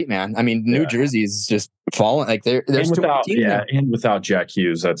too tight, man. I mean, New Jersey is just falling. Like there's too many teams there. And without Jack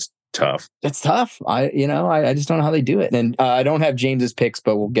Hughes, that's tough. It's tough. I just don't know how they do it. And I don't have James's picks,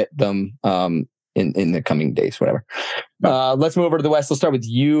 but we'll get them in the coming days, whatever. Let's move over to the West. Let's start with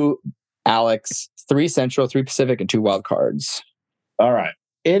you, Alex. 3 Central, 3 Pacific, and 2 wild cards. All right.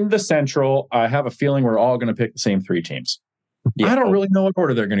 In the Central, I have a feling we're all going to pick the same 3 teams. Yeah. I don't really know what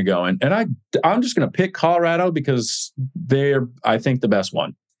order they're going to go in. And I'm just going to pick Colorado because they're, I think, the best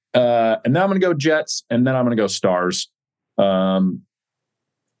one. And then I'm going to go Jets, and then I'm going to go Stars. I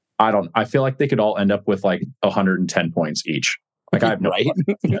feel like they could all end up with like 110 points each. Like, I have no idea.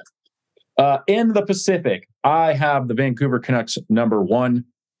 In the Pacific, I have the Vancouver Canucks number 1.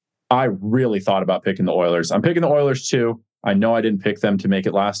 I really thought about picking the Oilers. I'm picking the Oilers too. I know I didn't pick them to make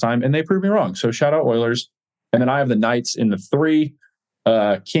it last time, and they proved me wrong. So shout out Oilers. And then I have the Knights in the 3,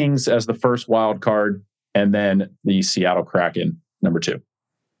 Kings as the first wild card, and then the Seattle Kraken number 2.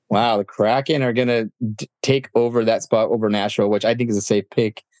 Wow, the Kraken are going to take over that spot over Nashville, which I think is a safe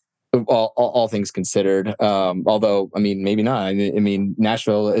pick, all things considered. Although, I mean, maybe not. I mean,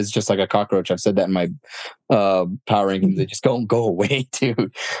 Nashville is just like a cockroach. I've said that in my power rankings. They just don't go away, too.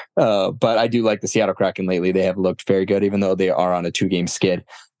 But I do like the Seattle Kraken lately. They have looked very good, even though they are on a 2-game skid.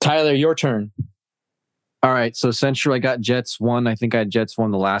 Tyler, your turn. All right. So Central, I got Jets 1. I think I had Jets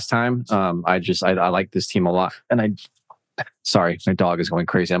 1 the last time. I like this team a lot. And sorry, my dog is going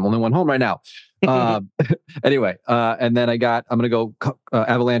crazy. I'm only one home right now. Anyway, and then I'm going to go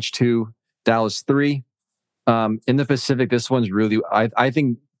Avalanche 2, Dallas 3. In the Pacific, this one's really, I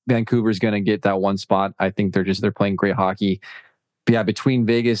think Vancouver's going to get that one spot. I think they're playing great hockey. But yeah, between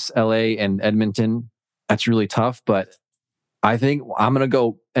Vegas, LA, and Edmonton, that's really tough. But I think I'm going to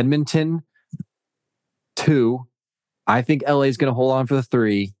go Edmonton 2. I think LA is going to hold on for the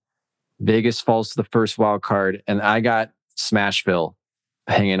 3. Vegas falls to the first wild card, and I got Smashville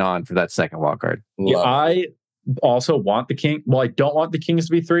hanging on for that second wild card. Yeah, I also want the King. Well, I don't want the Kings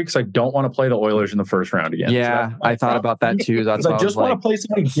to be 3 because I don't want to play the Oilers in the first round again. Yeah, so I thought about that too. That's I just want to play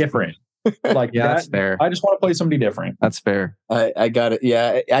somebody different. Like, yeah, that's fair. I just want to play somebody different. That's fair. I got it.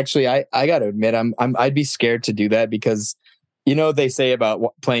 Yeah, actually, I got to admit, I'd be scared to do that because, they say about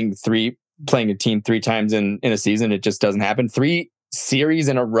playing a team 3 times in a season, it just doesn't happen. 3 series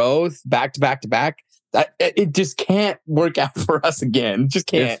in a row, back to back to back. It just can't work out for us again. Just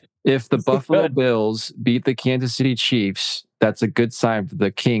can't. If the Buffalo Bills beat the Kansas City Chiefs, that's a good sign for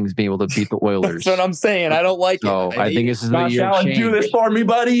the Kings being able to beat the Oilers. That's what I'm saying. I don't like it. So I think this is the year of change. Do this for me,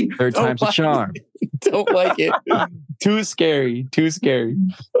 buddy. Third time's a charm. Don't like it. Too scary.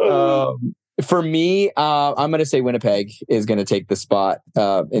 For me, I'm going to say Winnipeg is going to take the spot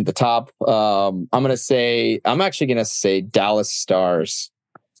in the top. I'm actually going to say Dallas Stars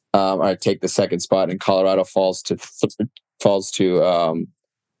take the second spot, and Colorado falls to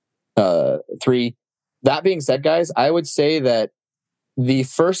 3. That being said, guys, I would say that the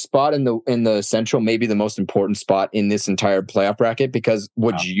first spot in the Central may be the most important spot in this entire playoff bracket, because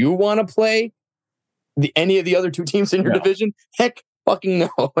would you want to play any of the other 2 teams in your division? Heck, fucking no.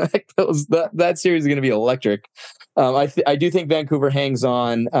 That series is going to be electric. I do think Vancouver hangs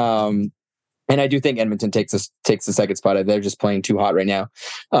on, and I do think Edmonton takes the second spot. They're just playing too hot right now.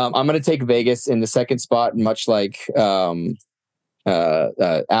 I'm going to take Vegas in the second spot, much like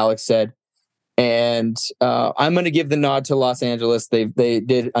Alex said. And I'm going to give the nod to Los Angeles. They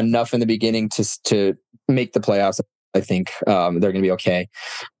did enough in the beginning to make the playoffs. I think they're going to be okay.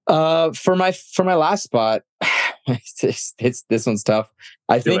 For my last spot, this one's tough.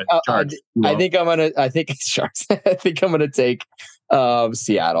 I think I'm gonna take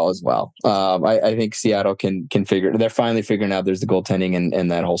Seattle as well. I think Seattle can figure. They're finally figuring out there's the goaltending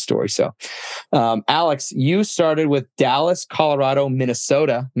and that whole story. So, Alex, you started with Dallas, Colorado,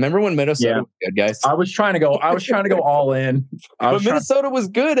 Minnesota. Remember when Minnesota was good, guys? I was trying to go all in. But Minnesota was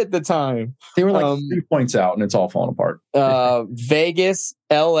good at the time. They were like 3 points out, and it's all falling apart. Vegas,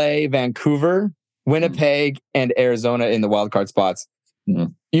 LA, Vancouver, Winnipeg, and Arizona in the wildcard spots. Mm-hmm.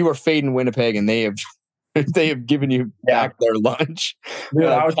 You were fading Winnipeg, and they have given you back their lunch. Dude,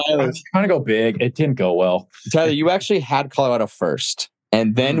 I was trying to go big. It didn't go well. Tyler, you actually had Colorado first,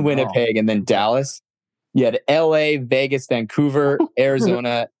 and then Winnipeg, and then Dallas. You had LA, Vegas, Vancouver,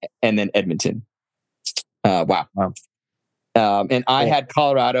 Arizona, and then Edmonton. Wow. And I had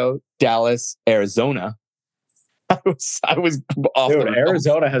Colorado, Dallas, Arizona. I was off. Dude,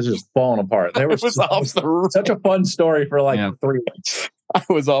 Arizona has just fallen apart. There was such a fun story for 3 weeks. I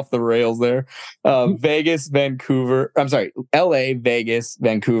was off the rails there. Vegas, Vancouver. I'm sorry, LA, Vegas,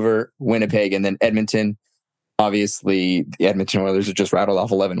 Vancouver, Winnipeg, and then Edmonton. Obviously, the Edmonton Oilers have just rattled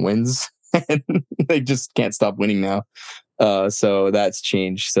off 11 wins, and they just can't stop winning now. So that's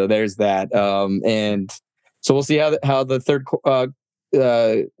changed. So there's that. And so we'll see how the third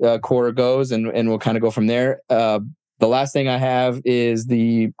quarter goes, and we'll kind of go from there. The last thing I have is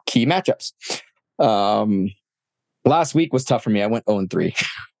the key matchups. Last week was tough for me. I went 0-3.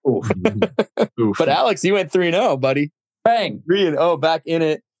 Oof. But Alex, you went 3-0, buddy. Bang. 3-0, back in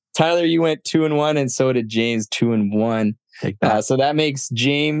it. Tyler, you went 2-1, and so did James, 2-1. Take that. So that makes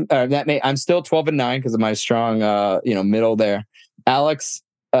James. I'm still 12-9 because of my strong, middle there. Alex,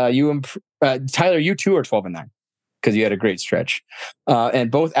 Tyler, you too are 12-9 because you had a great stretch.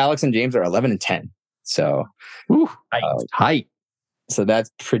 And both Alex and James are 11-10. So, tight. So that's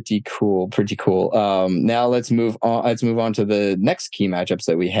pretty cool. Now let's move on. Let's move on to the next key matchups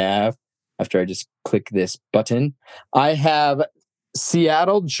that we have. after I just click this button. I have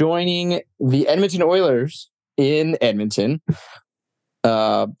Seattle joining the Edmonton Oilers in Edmonton.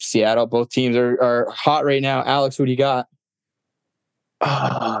 Seattle, both teams are hot right now. Alex, who do you got?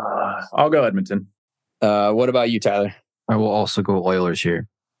 I'll go Edmonton. What about you, Tyler? I will also go Oilers here.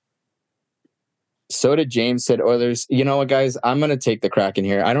 So did James. Said Oilers. You know what, guys? I'm going to take the Kraken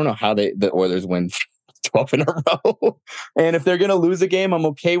here. I don't know how the Oilers win 12 in a row. And if they're going to lose a game, I'm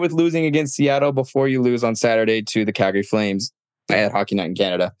okay with losing against Seattle before you lose on Saturday to the Calgary Flames at Hockey Night in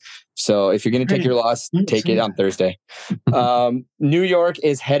Canada. So if you're going to take your loss, take it on Thursday. New York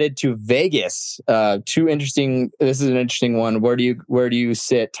is headed to Vegas. This is an interesting one. Where do you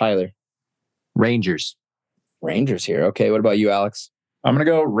sit, Tyler? Rangers here. Okay. What about you, Alex? I'm going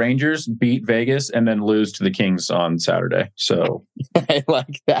to go Rangers beat Vegas and then lose to the Kings on Saturday. So I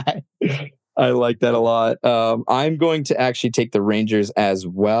like that. I like that a lot. I'm going to actually take the Rangers as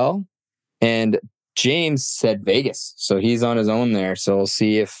well. And James said Vegas. So he's on his own there. So we'll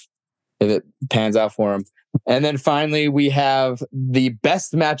see if it pans out for him. And then finally, we have the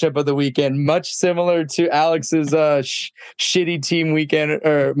best matchup of the weekend, much similar to Alex's shitty team weekend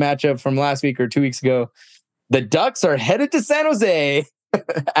or matchup from last week or 2 weeks ago. The Ducks are headed to San Jose.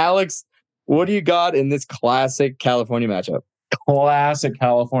 Alex, what do you got in this classic California matchup? Classic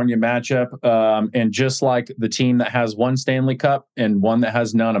California matchup. And just like the team that has one Stanley Cup and one that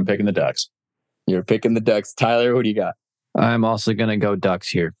has none, I'm picking the Ducks. You're picking the Ducks. Tyler, who do you got? I'm also going to go Ducks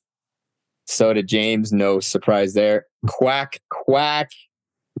here. So did James. No surprise there. Quack. I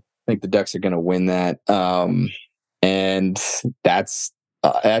think the Ducks are going to win that. And that's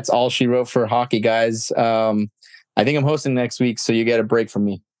all she wrote for hockey, guys. I think I'm hosting next week, so you get a break from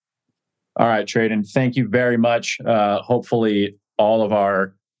me. All right, Tradon. Thank you very much. Hopefully all of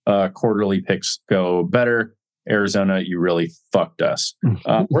our quarterly picks go better. Arizona, you really fucked us.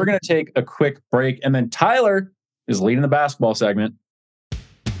 We're going to take a quick break, and then Tyler is leading the basketball segment.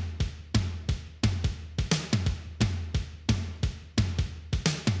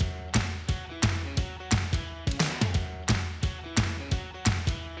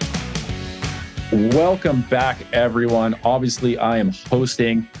 Welcome back, everyone. Obviously, I am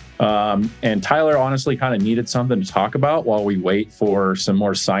hosting, and Tyler honestly kind of needed something to talk about while we wait for some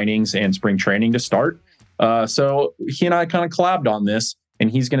more signings and spring training to start. So he and I kind of collabed on this, and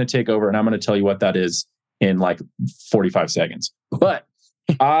he's going to take over, and I'm going to tell you what that is in like 45 seconds. But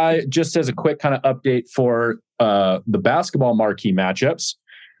I just as a quick kind of update for the basketball marquee matchups,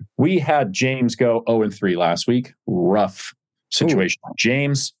 we had James go 0-3 last week. Rough situation. Ooh.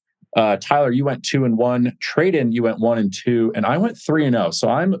 James. Tyler, you went 2-1. Tradon, you went 1-2, and I went 3-0. So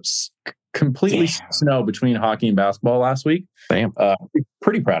I'm completely snow between hockey and basketball last week. Damn.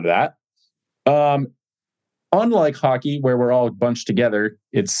 Pretty proud of that. Unlike hockey, where we're all bunched together,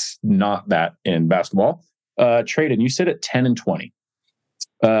 it's not that in basketball. Tradon, you sit at 10-20.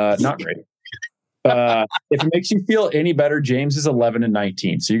 Not great. If it makes you feel any better, James is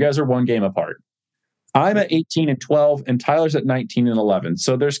 11-19. So you guys are one game apart. I'm at 18-12 and Tyler's at 19-11.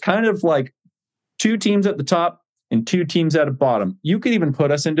 So there's kind of like two teams at the top and two teams at the bottom. You could even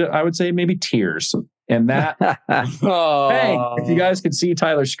put us into, I would say, maybe tiers. And that, bang, if you guys could see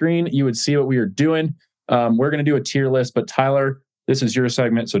Tyler's screen, you would see what we are doing. We're going to do a tier list, but Tyler, this is your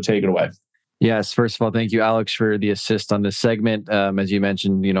segment, so take it away. Yes. First of all, thank you, Alex, for the assist on this segment. As you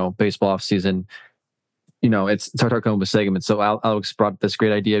mentioned, baseball off season. It's hard to come up with segments. So Alex brought this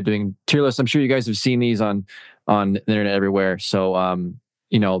great idea of doing tier lists. I'm sure you guys have seen these on the internet everywhere. So,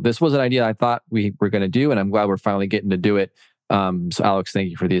 this was an idea I thought we were going to do, and I'm glad we're finally getting to do it. So Alex,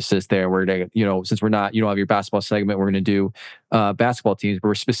 thank you for the assist there. We're going to, since you don't have your basketball segment, we're going to do basketball teams. But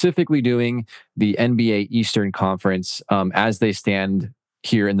we're specifically doing the NBA Eastern Conference as they stand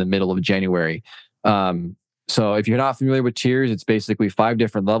here in the middle of January. So if you're not familiar with tiers, it's basically 5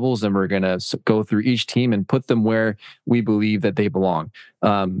 different levels, and we're going to go through each team and put them where we believe that they belong.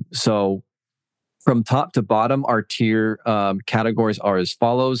 So from top to bottom, our tier categories are as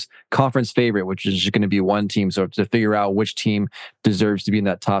follows. Conference favorite, which is just going to be one team. So to figure out which team deserves to be in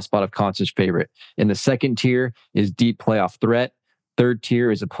that top spot of conference favorite. In the second tier is deep playoff threat. Third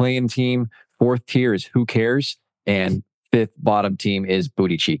tier is a play-in team. Fourth tier is who cares. And fifth bottom team is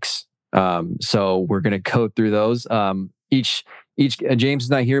booty cheeks. So we're going to go through those. Each James is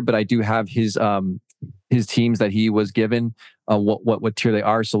not here, but I do have his teams that he was given, what tier they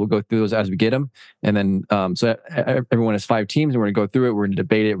are. So we'll go through those as we get them. And then, so everyone has 5 teams, and we're going to go through it. We're going to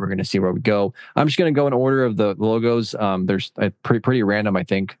debate it. We're going to see where we go. I'm just going to go in order of the logos. There's pretty random, I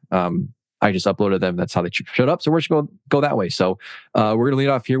think. I just uploaded them. That's how they showed up. So we're just going to go that way. So we're going to lead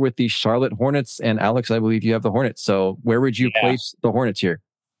off here with the Charlotte Hornets. And Alex, I believe you have the Hornets. So where would you place the Hornets here?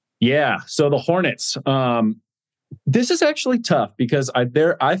 Yeah. So the Hornets. This is actually tough because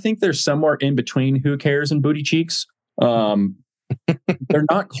I think they're somewhere in between who cares and booty cheeks. They're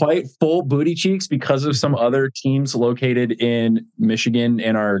not quite full booty cheeks because of some other teams located in Michigan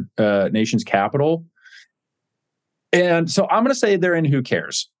and our nation's capital. And so I'm going to say they're in who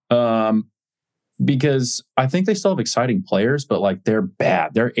cares. Because I think they still have exciting players, but like they're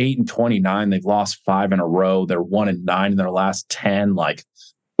bad. They're 8-29. They've lost 5 in a row. They're 1-9 in their last 10. Like,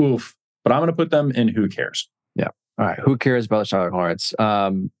 oof. But I'm going to put them in who cares. Yeah. All right. Who cares about the Charlotte Hornets?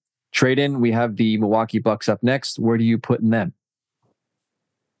 Tradon, we have the Milwaukee Bucks up next. Where do you put them?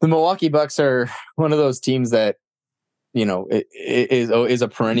 The Milwaukee Bucks are one of those teams that, is a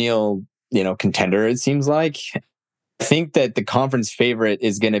perennial, contender, it seems like. I think that the conference favorite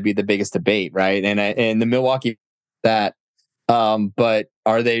is going to be the biggest debate, right? And the Milwaukee but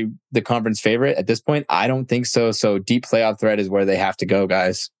are they the conference favorite at this point? I don't think so. So deep playoff threat is where they have to go,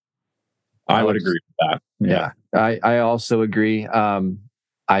 guys. I would agree with that. Yeah. I also agree.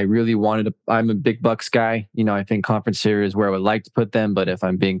 I really I'm a big Bucks guy. I think conference series is where I would like to put them, but if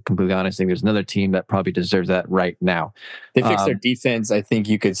I'm being completely honest, I think there's another team that probably deserves that right now. They fix their defense. I think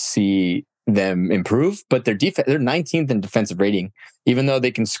you could see them improve, but they're 19th in defensive rating. Even though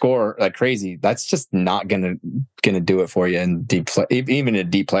they can score like crazy, that's just not gonna do it for you in even a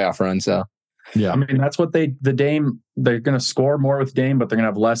deep playoff run. So yeah, I mean that's what they're gonna score more with Dame, but they're gonna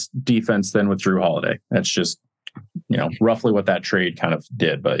have less defense than with Drew Holiday. That's just roughly what that trade kind of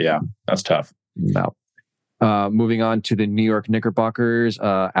did. But yeah, that's tough. No. Moving on to the New York Knickerbockers,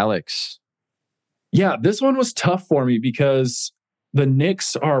 Alex. Yeah, this one was tough for me because the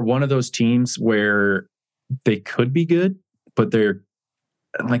Knicks are one of those teams where they could be good, but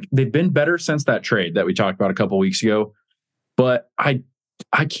they've been better since that trade that we talked about a couple of weeks ago. But I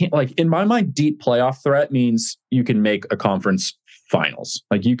can't, in my mind, deep playoff threat means you can make a conference finals.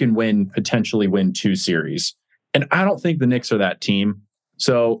 Like you can potentially win 2 series. And I don't think the Knicks are that team.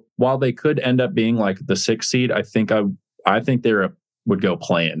 So while they could end up being like the 6th seed, I think they would go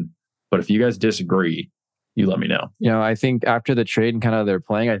play-in. But if you guys disagree, you let me know. I think after the trade and kind of they're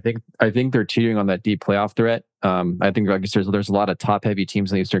playing, I think they're teetering on that deep playoff threat. I think there's a lot of top heavy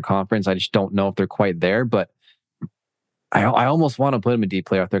teams in the Eastern Conference. I just don't know if they're quite there, but I almost want to put them in deep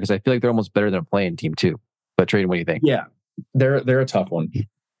playoff there because I feel like they're almost better than a playing team too. But Tradon, what do you think? Yeah, they're a tough one.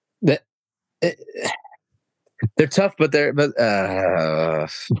 They're tough, but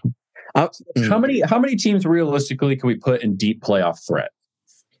how many teams realistically can we put in deep playoff threat?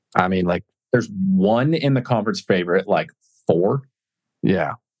 I mean, there's one in the conference favorite, 4.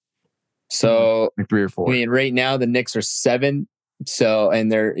 Yeah. So 3 or 4. I mean, right now the Knicks are 7. So,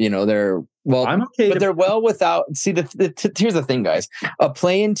 and they're well, I'm okay, but they're well without. See, here's the thing, guys. A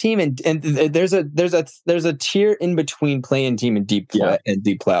play-in team and there's a tier in between play-in team and deep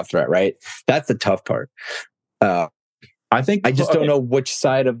playoff threat, right? That's the tough part. I just don't know which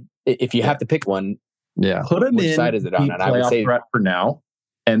side of, if you have to pick one. Yeah, put them which in side is it on? And I would say threat for now,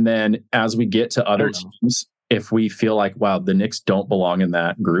 and then as we get to other teams, if we feel like wow, the Knicks don't belong in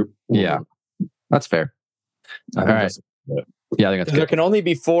that group, that's fair. All right. Yeah, I think that's good. There can only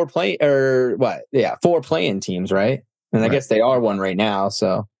be 4 play-in teams, right? And I guess they are one right now.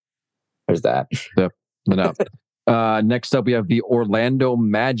 So there's that. Yep. No. Next up, we have the Orlando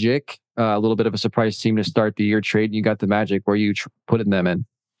Magic. A little bit of a surprise team to start the year. Trade. You got the Magic. Where are you putting them in?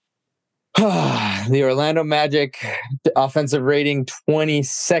 The Orlando Magic offensive rating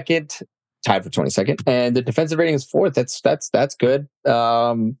 22nd, tied for 22nd, and the defensive rating is 4th. That's good.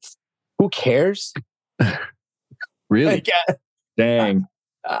 Who cares? Really? Dang.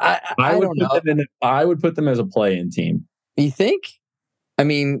 I don't know. I would put them as a play-in team. You think? I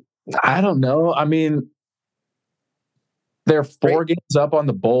mean, I don't know. I mean, they're 4 games up on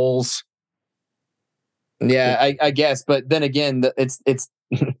the Bulls. Yeah, I guess. But then again, it's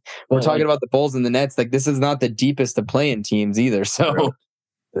we're talking about the Bulls and the Nets. This is not the deepest of play-in teams either. So,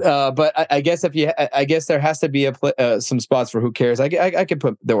 but I guess I guess there has to be some spots for who cares. I could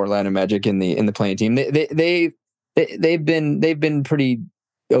put the Orlando Magic in the play-in team. They've been pretty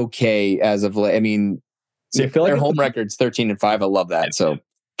okay as of late. I mean, I feel like their home record's 13-5. I love that. So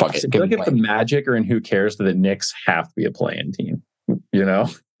fuck it. I feel like if the Magic are in who cares, the Knicks have to be a play-in team.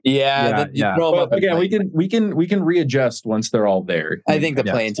 Yeah. But again, we can readjust once they're all there. I think the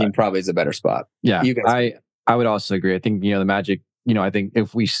play-in team probably is a better spot. Yeah, I would also agree. I think the Magic. I think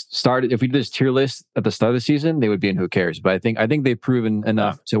if we did this tier list at the start of the season, they would be in who cares. But I think they've proven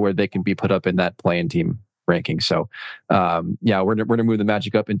enough to where they can be put up in that play-in team ranking. So, we're gonna move the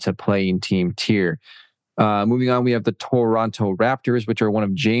Magic up into play-in team tier. Moving on, we have the Toronto Raptors, which are one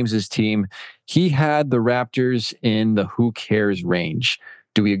of James's team. He had the Raptors in the who cares range.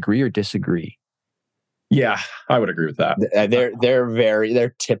 Do we agree or disagree? Yeah, I would agree with that. They're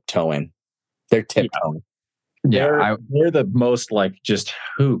tiptoeing. They're tiptoeing. They're the most like just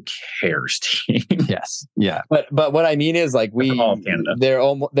who cares team. Yes. Yeah. But what I mean is like all of Canada.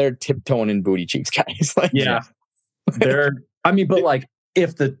 they're tiptoeing in booty cheeks, guys. Like, yeah. They're but like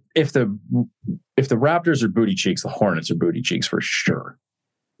if the Raptors are booty cheeks, the Hornets are booty cheeks for sure.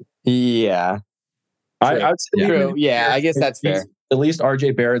 Yeah. I'd say true. Yeah, I guess that's fair. At least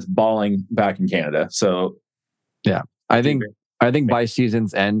RJ Barrett's balling back in Canada. So yeah. I think by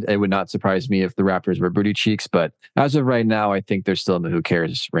season's end, it would not surprise me if the Raptors were booty cheeks, but as of right now, I think they're still in the who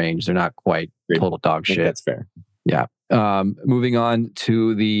cares range. They're not quite total dog shit. That's fair. Yeah. Moving on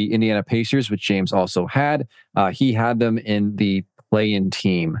to the Indiana Pacers, which James also had. He had them in the play-in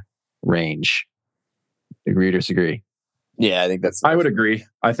team range. Agree or disagree? Yeah, I think I would agree.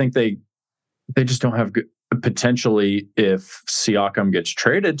 I think they just don't have good potentially. If Siakam gets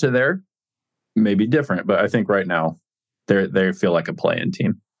traded to there, maybe different. But I think right now they feel like a play-in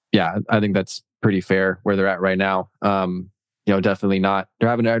team. Yeah, I think that's pretty fair where they're at right now. Definitely not. They're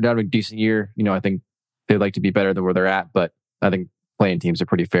having a decent year. I think they'd like to be better than where they're at, but I think play-in teams are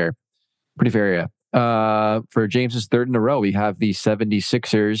pretty fair. Yeah. For James's third in a row, we have the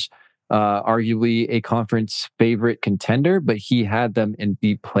 76ers, arguably a conference favorite contender, but he had them in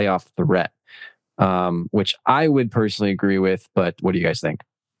the playoff threat, which I would personally agree with. But what do you guys think?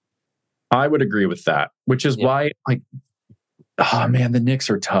 I would agree with that, which is why, like, oh man, the Knicks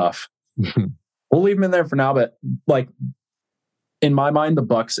are tough. We'll leave them in there for now, but like in my mind, the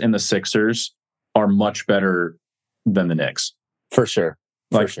Bucks and the Sixers are much better than the Knicks. For sure.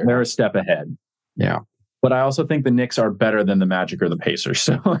 They're a step ahead. Yeah. But I also think the Knicks are better than the Magic or the Pacers.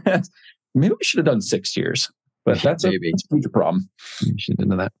 So maybe we should have done 6 years. But that's a future problem. You should have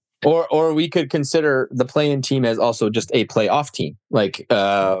done that. Or we could consider the play-in team as also just a playoff team. Like we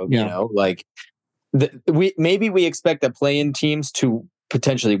expect the play-in teams to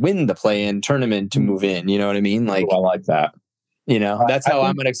potentially win the play-in tournament to move in. You know what I mean? Like, I like that. That's how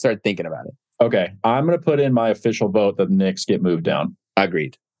I'm going to start thinking about it. Okay, I'm going to put in my official vote that the Knicks get moved down.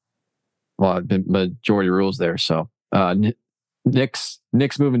 Agreed. Well, the majority rules there. So Knicks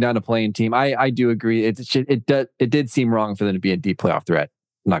moving down to play-in team. I do agree. It did seem wrong for them to be a deep playoff threat.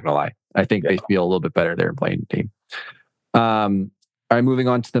 I'm not gonna lie. I think they feel a little bit better there in play-in team. All right, moving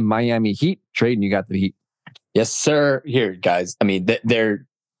on to the Miami Heat. Tradon, you got the Heat. Yes, sir. Here, guys. I mean, they're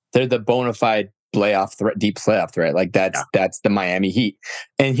the bona fide deep playoff threat. Like that's the Miami Heat.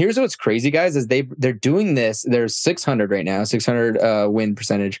 And here's what's crazy, guys, is they're doing this. They're 600 right now, 600 win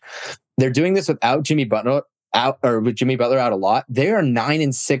percentage. They're doing this without Jimmy Butler out, or with Jimmy Butler out a lot. They are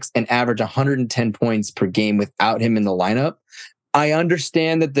 9-6 and average 110 points per game without him in the lineup. I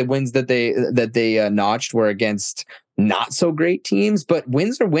understand that the wins that they notched were against not so great teams, but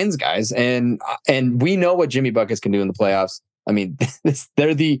wins are wins, guys. And we know what Jimmy Buckets can do in the playoffs. I mean, this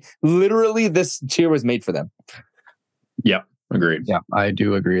tier was made for them. Yep, agreed. Yeah, I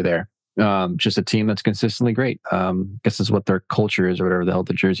do agree there. Just a team that's consistently great. Guess is what their culture is, or whatever the hell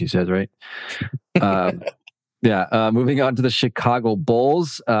the jersey says, right? Moving on to the Chicago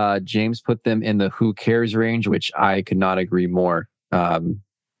Bulls. James put them in the who cares range, which I could not agree more.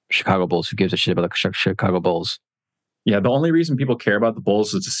 Chicago Bulls, who gives a shit about the Chicago Bulls? Yeah, the only reason people care about the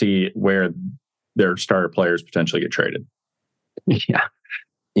Bulls is to see where their starter players potentially get traded.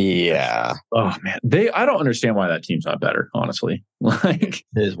 Yeah. Oh man, I don't understand why that team's not better, honestly. Like,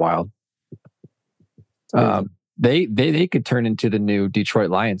 it is wild. They could turn into the new Detroit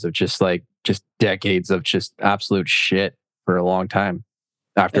Lions of just decades of just absolute shit for a long time.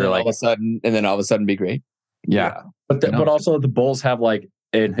 After all of a sudden be great. Yeah. But also the Bulls have like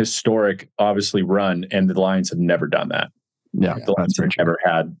an historic, obviously, run, and the Lions have never done that. Yeah, the Lions have never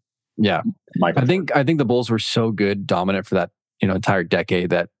had. Yeah, I think the Bulls were so good, dominant for that entire decade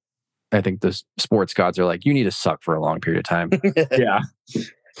that I think the sports gods are like, you need to suck for a long period of time. Yeah,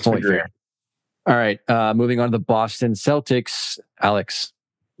 it's only fair. All right, moving on to the Boston Celtics. Alex,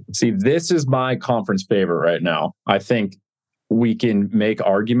 see, this is my conference favorite right now. I think we can make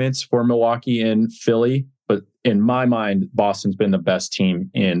arguments for Milwaukee and Philly, but in my mind, Boston's been the best team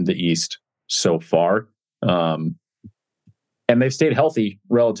in the East so far. And they've stayed healthy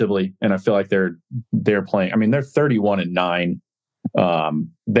relatively, and I feel like they're playing. I mean, they're 31-9.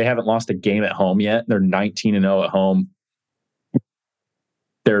 They haven't lost a game at home yet. They're 19-0 at home.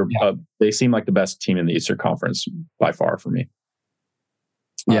 They seem like the best team in the Eastern Conference by far for me.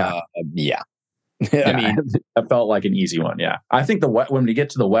 Yeah. I mean, that felt like an easy one. Yeah, I think when we get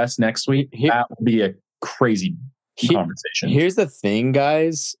to the West next week, that will be a crazy conversation. Here's the thing,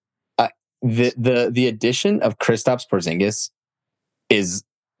 guys. The addition of Kristaps Porzingis is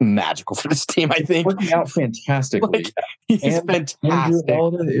magical for this team. I think working out fantastically. He's and fantastic.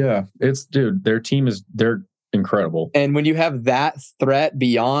 Yeah, their team they're incredible. And when you have that threat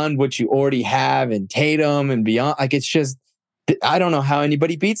beyond what you already have in Tatum and beyond, like it's just, I don't know how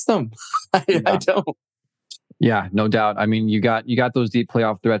anybody beats them. I don't. Yeah, no doubt. I mean, you got those deep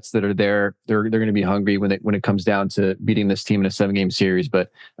playoff threats that are there. They're going to be hungry when it comes down to beating this team in a 7-game series. But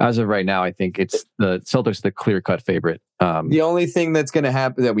as of right now, I think it's the Celtics the clear-cut favorite. The only thing that's going to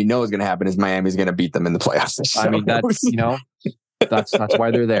happen that we know is going to happen is Miami's going to beat them in the playoffs. So. I mean, that's why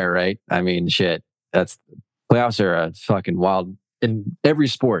they're there, right? I mean, shit. Playoffs are a fucking wild in every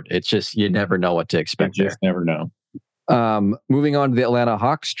sport. It's just you never know what to expect. You just never know. Moving on to the Atlanta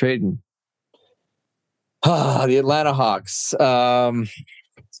Hawks, Tradon. The Atlanta Hawks. I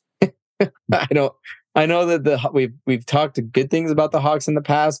know that we've talked good things about the Hawks in the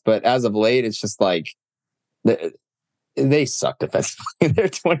past, but as of late, it's just like they suck defensively. They're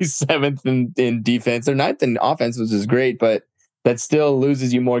 27th in defense. They're 9th in offense, which is great, but that still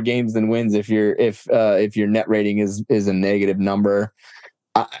loses you more games than wins if your net rating is a negative number.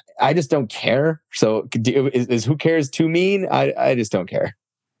 I just don't care. So is who cares too mean? I just don't care.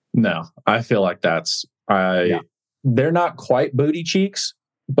 No, I feel like they're not quite booty cheeks,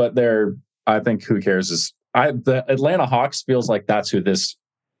 but I think who cares is the Atlanta Hawks feels like that's who this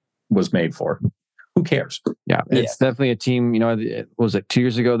was made for. Who cares? Yeah, it's definitely a team, was it 2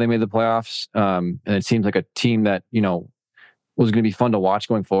 years ago they made the playoffs? And it seems like a team that, was going to be fun to watch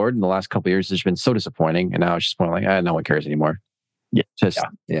going forward. In the last couple of years, it's been so disappointing. And now it's just more like, no one cares anymore.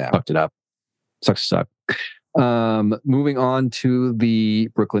 Fucked it up. Sucks to suck. Moving on to the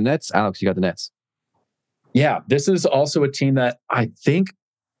Brooklyn Nets. Alex, you got the Nets. Yeah, this is also a team that I think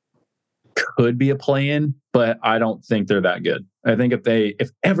could be a play-in, but I don't think they're that good. I think if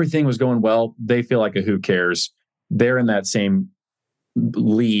everything was going well, they feel like a who cares. They're in that same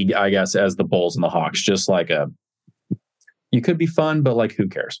league, I guess, as the Bulls and the Hawks. Just like you could be fun, but like who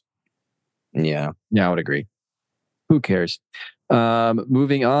cares? Yeah, I would agree. Who cares?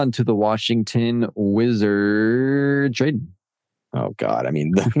 Moving on to the Washington Wizards. Tradon. Oh God, I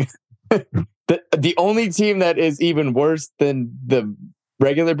mean the only team that is even worse than the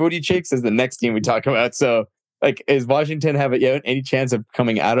regular booty chicks is the next team we talk about. So, like, is Washington have any chance of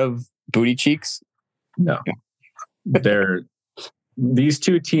coming out of booty cheeks? No. These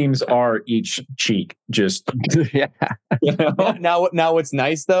two teams are each cheek. Just Now what's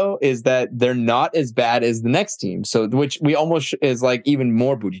nice though is that they're not as bad as the next team. So which we almost is like even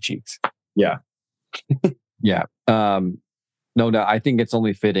more booty cheeks. Yeah. Yeah. No, I think it's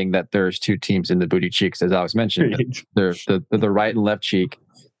only fitting that there's two teams in the booty cheeks, as Alex mentioned. They're the right and left cheek.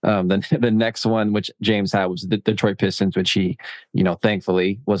 The next one, which James had, was the Detroit Pistons, which he,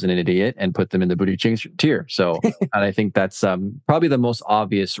 thankfully wasn't an idiot and put them in the booty cheeks tier. So, and I think that's probably the most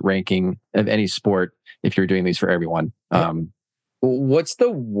obvious ranking of any sport if you're doing these for everyone. What's the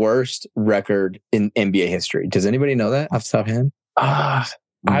worst record in NBA history? Does anybody know that off the top of hand?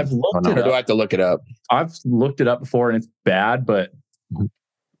 I've looked it up. Or do I have to look it up? I've looked it up before and it's bad, but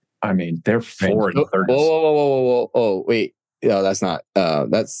I mean, they're 4 and 30. Whoa. Oh, wait. No, that's not.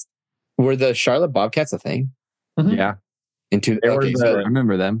 Were the Charlotte Bobcats a thing? Mm-hmm. Yeah. So I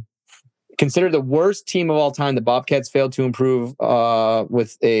remember them. Considered the worst team of all time. The Bobcats failed to improve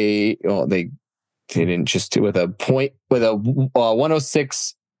with they didn't just with a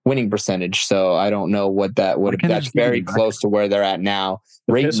 106 winning percentage. So I don't know what that would. That's very close to where they're at now.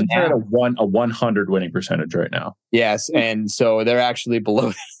 Right now, at a 100 winning percentage right now. Yes, and so they're actually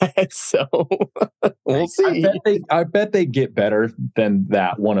below that. So we'll see. I bet they get better than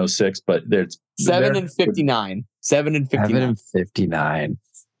that 106, but there's 7 and 59. 7 and 59. 7 and 59.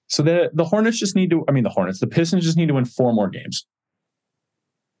 So the Hornets just need to. I mean, the Pistons just need to win 4 more games.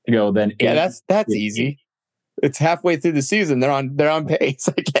 Then that's easy. It's halfway through the season. They're on pace,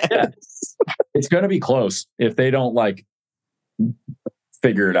 I guess. Yeah. It's going to be close if they don't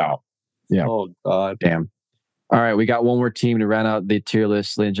figure it out. Yeah. Oh God. Damn. All right, we got one more team to round out the tier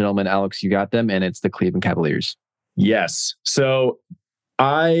list, ladies and gentlemen. Alex, you got them, and it's the Cleveland Cavaliers. Yes. So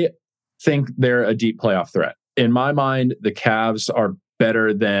I think they're a deep playoff threat. In my mind, the Cavs are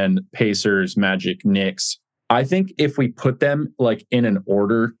better than Pacers, Magic, Knicks. I think if we put them in an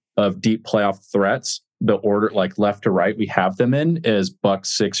order of deep playoff threats, the order left to right we have them in is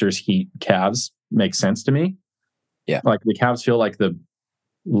Bucks, Sixers, Heat, Cavs makes sense to me. Yeah. The Cavs feel like the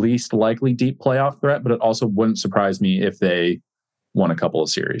least likely deep playoff threat, but it also wouldn't surprise me if they won a couple of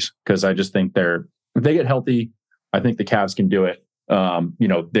series because I just think if they get healthy, I think the Cavs can do it.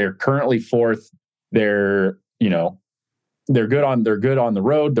 They're currently 4th. They're good on the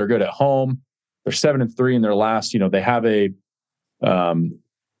road. They're good at home. They're 7 and 3 in their last. They have a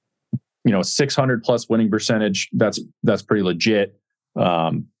 600 plus winning percentage. That's pretty legit.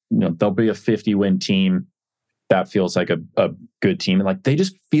 They'll be a 50 win team. That feels like a good team. And like, they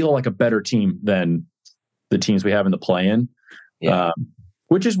just feel like a better team than the teams we have in the play-in. Yeah.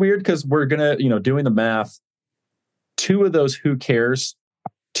 Which is weird because we're going to, doing the math, 2 of those who cares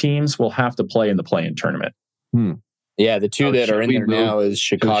teams will have to play in the play-in tournament. Yeah, the 2 that are in there now is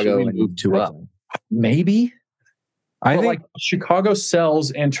Chicago and move 2 up. Maybe. I think like Chicago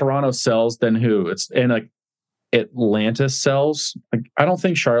sells and Toronto sells, then who? Atlanta sells. Like, I don't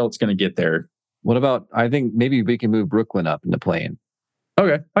think Charlotte's going to get there. What about, I think maybe we can move Brooklyn up into play-in.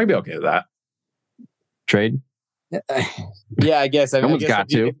 Okay. I'd be okay with that. Trade? Yeah, I guess. Someone's got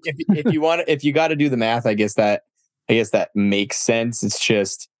to. If you got to do the math, I guess that makes sense. It's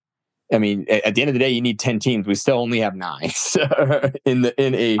just, at the end of the day, you need 10 teams. We still only have 9 I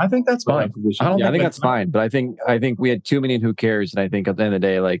think that's fine. I think that's fine. But I think we had too many who cares. And I think at the end of the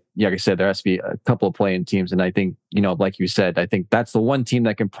day, like I said, there has to be a couple of play-in teams. And I think, like you said, I think that's the one team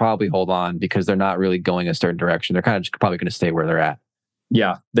that can probably hold on because they're not really going a certain direction. They're kind of just probably going to stay where they're at.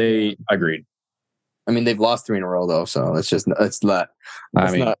 Yeah, they agreed. They've lost 3 in a row though. So let's just forget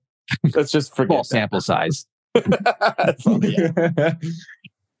small sample size.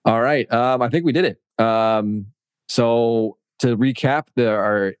 All right. I think we did it. So to recap,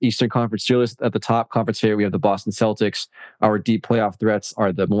 our Eastern Conference tier list at the top conference here, we have the Boston Celtics. Our deep playoff threats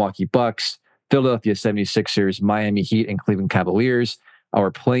are the Milwaukee Bucks, Philadelphia 76ers, Miami Heat, and Cleveland Cavaliers.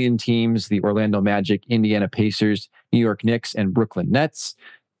 Our play-in teams, the Orlando Magic, Indiana Pacers, New York Knicks, and Brooklyn Nets.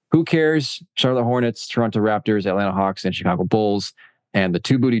 Who cares? Charlotte Hornets, Toronto Raptors, Atlanta Hawks, and Chicago Bulls. And the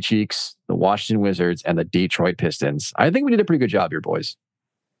 2 booty cheeks, the Washington Wizards, and the Detroit Pistons. I think we did a pretty good job here, boys.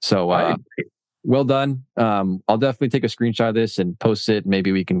 So well done. I'll definitely take a screenshot of this and post it.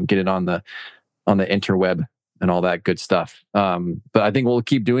 Maybe we can get it on the interweb and all that good stuff. But I think we'll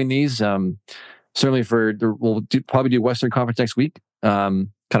keep doing these. Certainly probably do Western Conference next week. Kind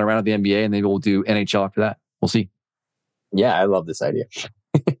of round out the NBA, and maybe we'll do NHL after that. We'll see. Yeah, I love this idea.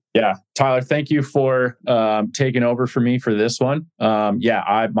 Yeah, Tyler, thank you for taking over for me for this one.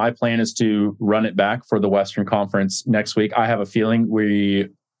 My plan is to run it back for the Western Conference next week. I have a feeling we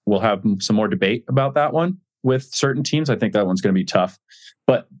will have some more debate about that one with certain teams. I think that one's going to be tough.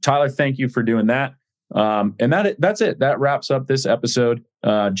 But Tyler, thank you for doing that. And that's it. That wraps up this episode.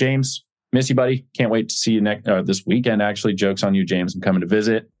 James, miss you, buddy. Can't wait to see you this weekend. Actually, joke's on you, James. I'm coming to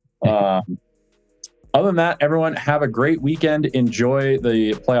visit. Other than that, everyone have a great weekend. Enjoy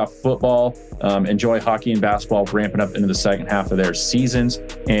the playoff football. Enjoy hockey and basketball ramping up into the second half of their seasons.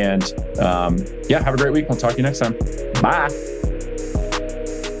 And have a great week. We'll talk to you next time. Bye.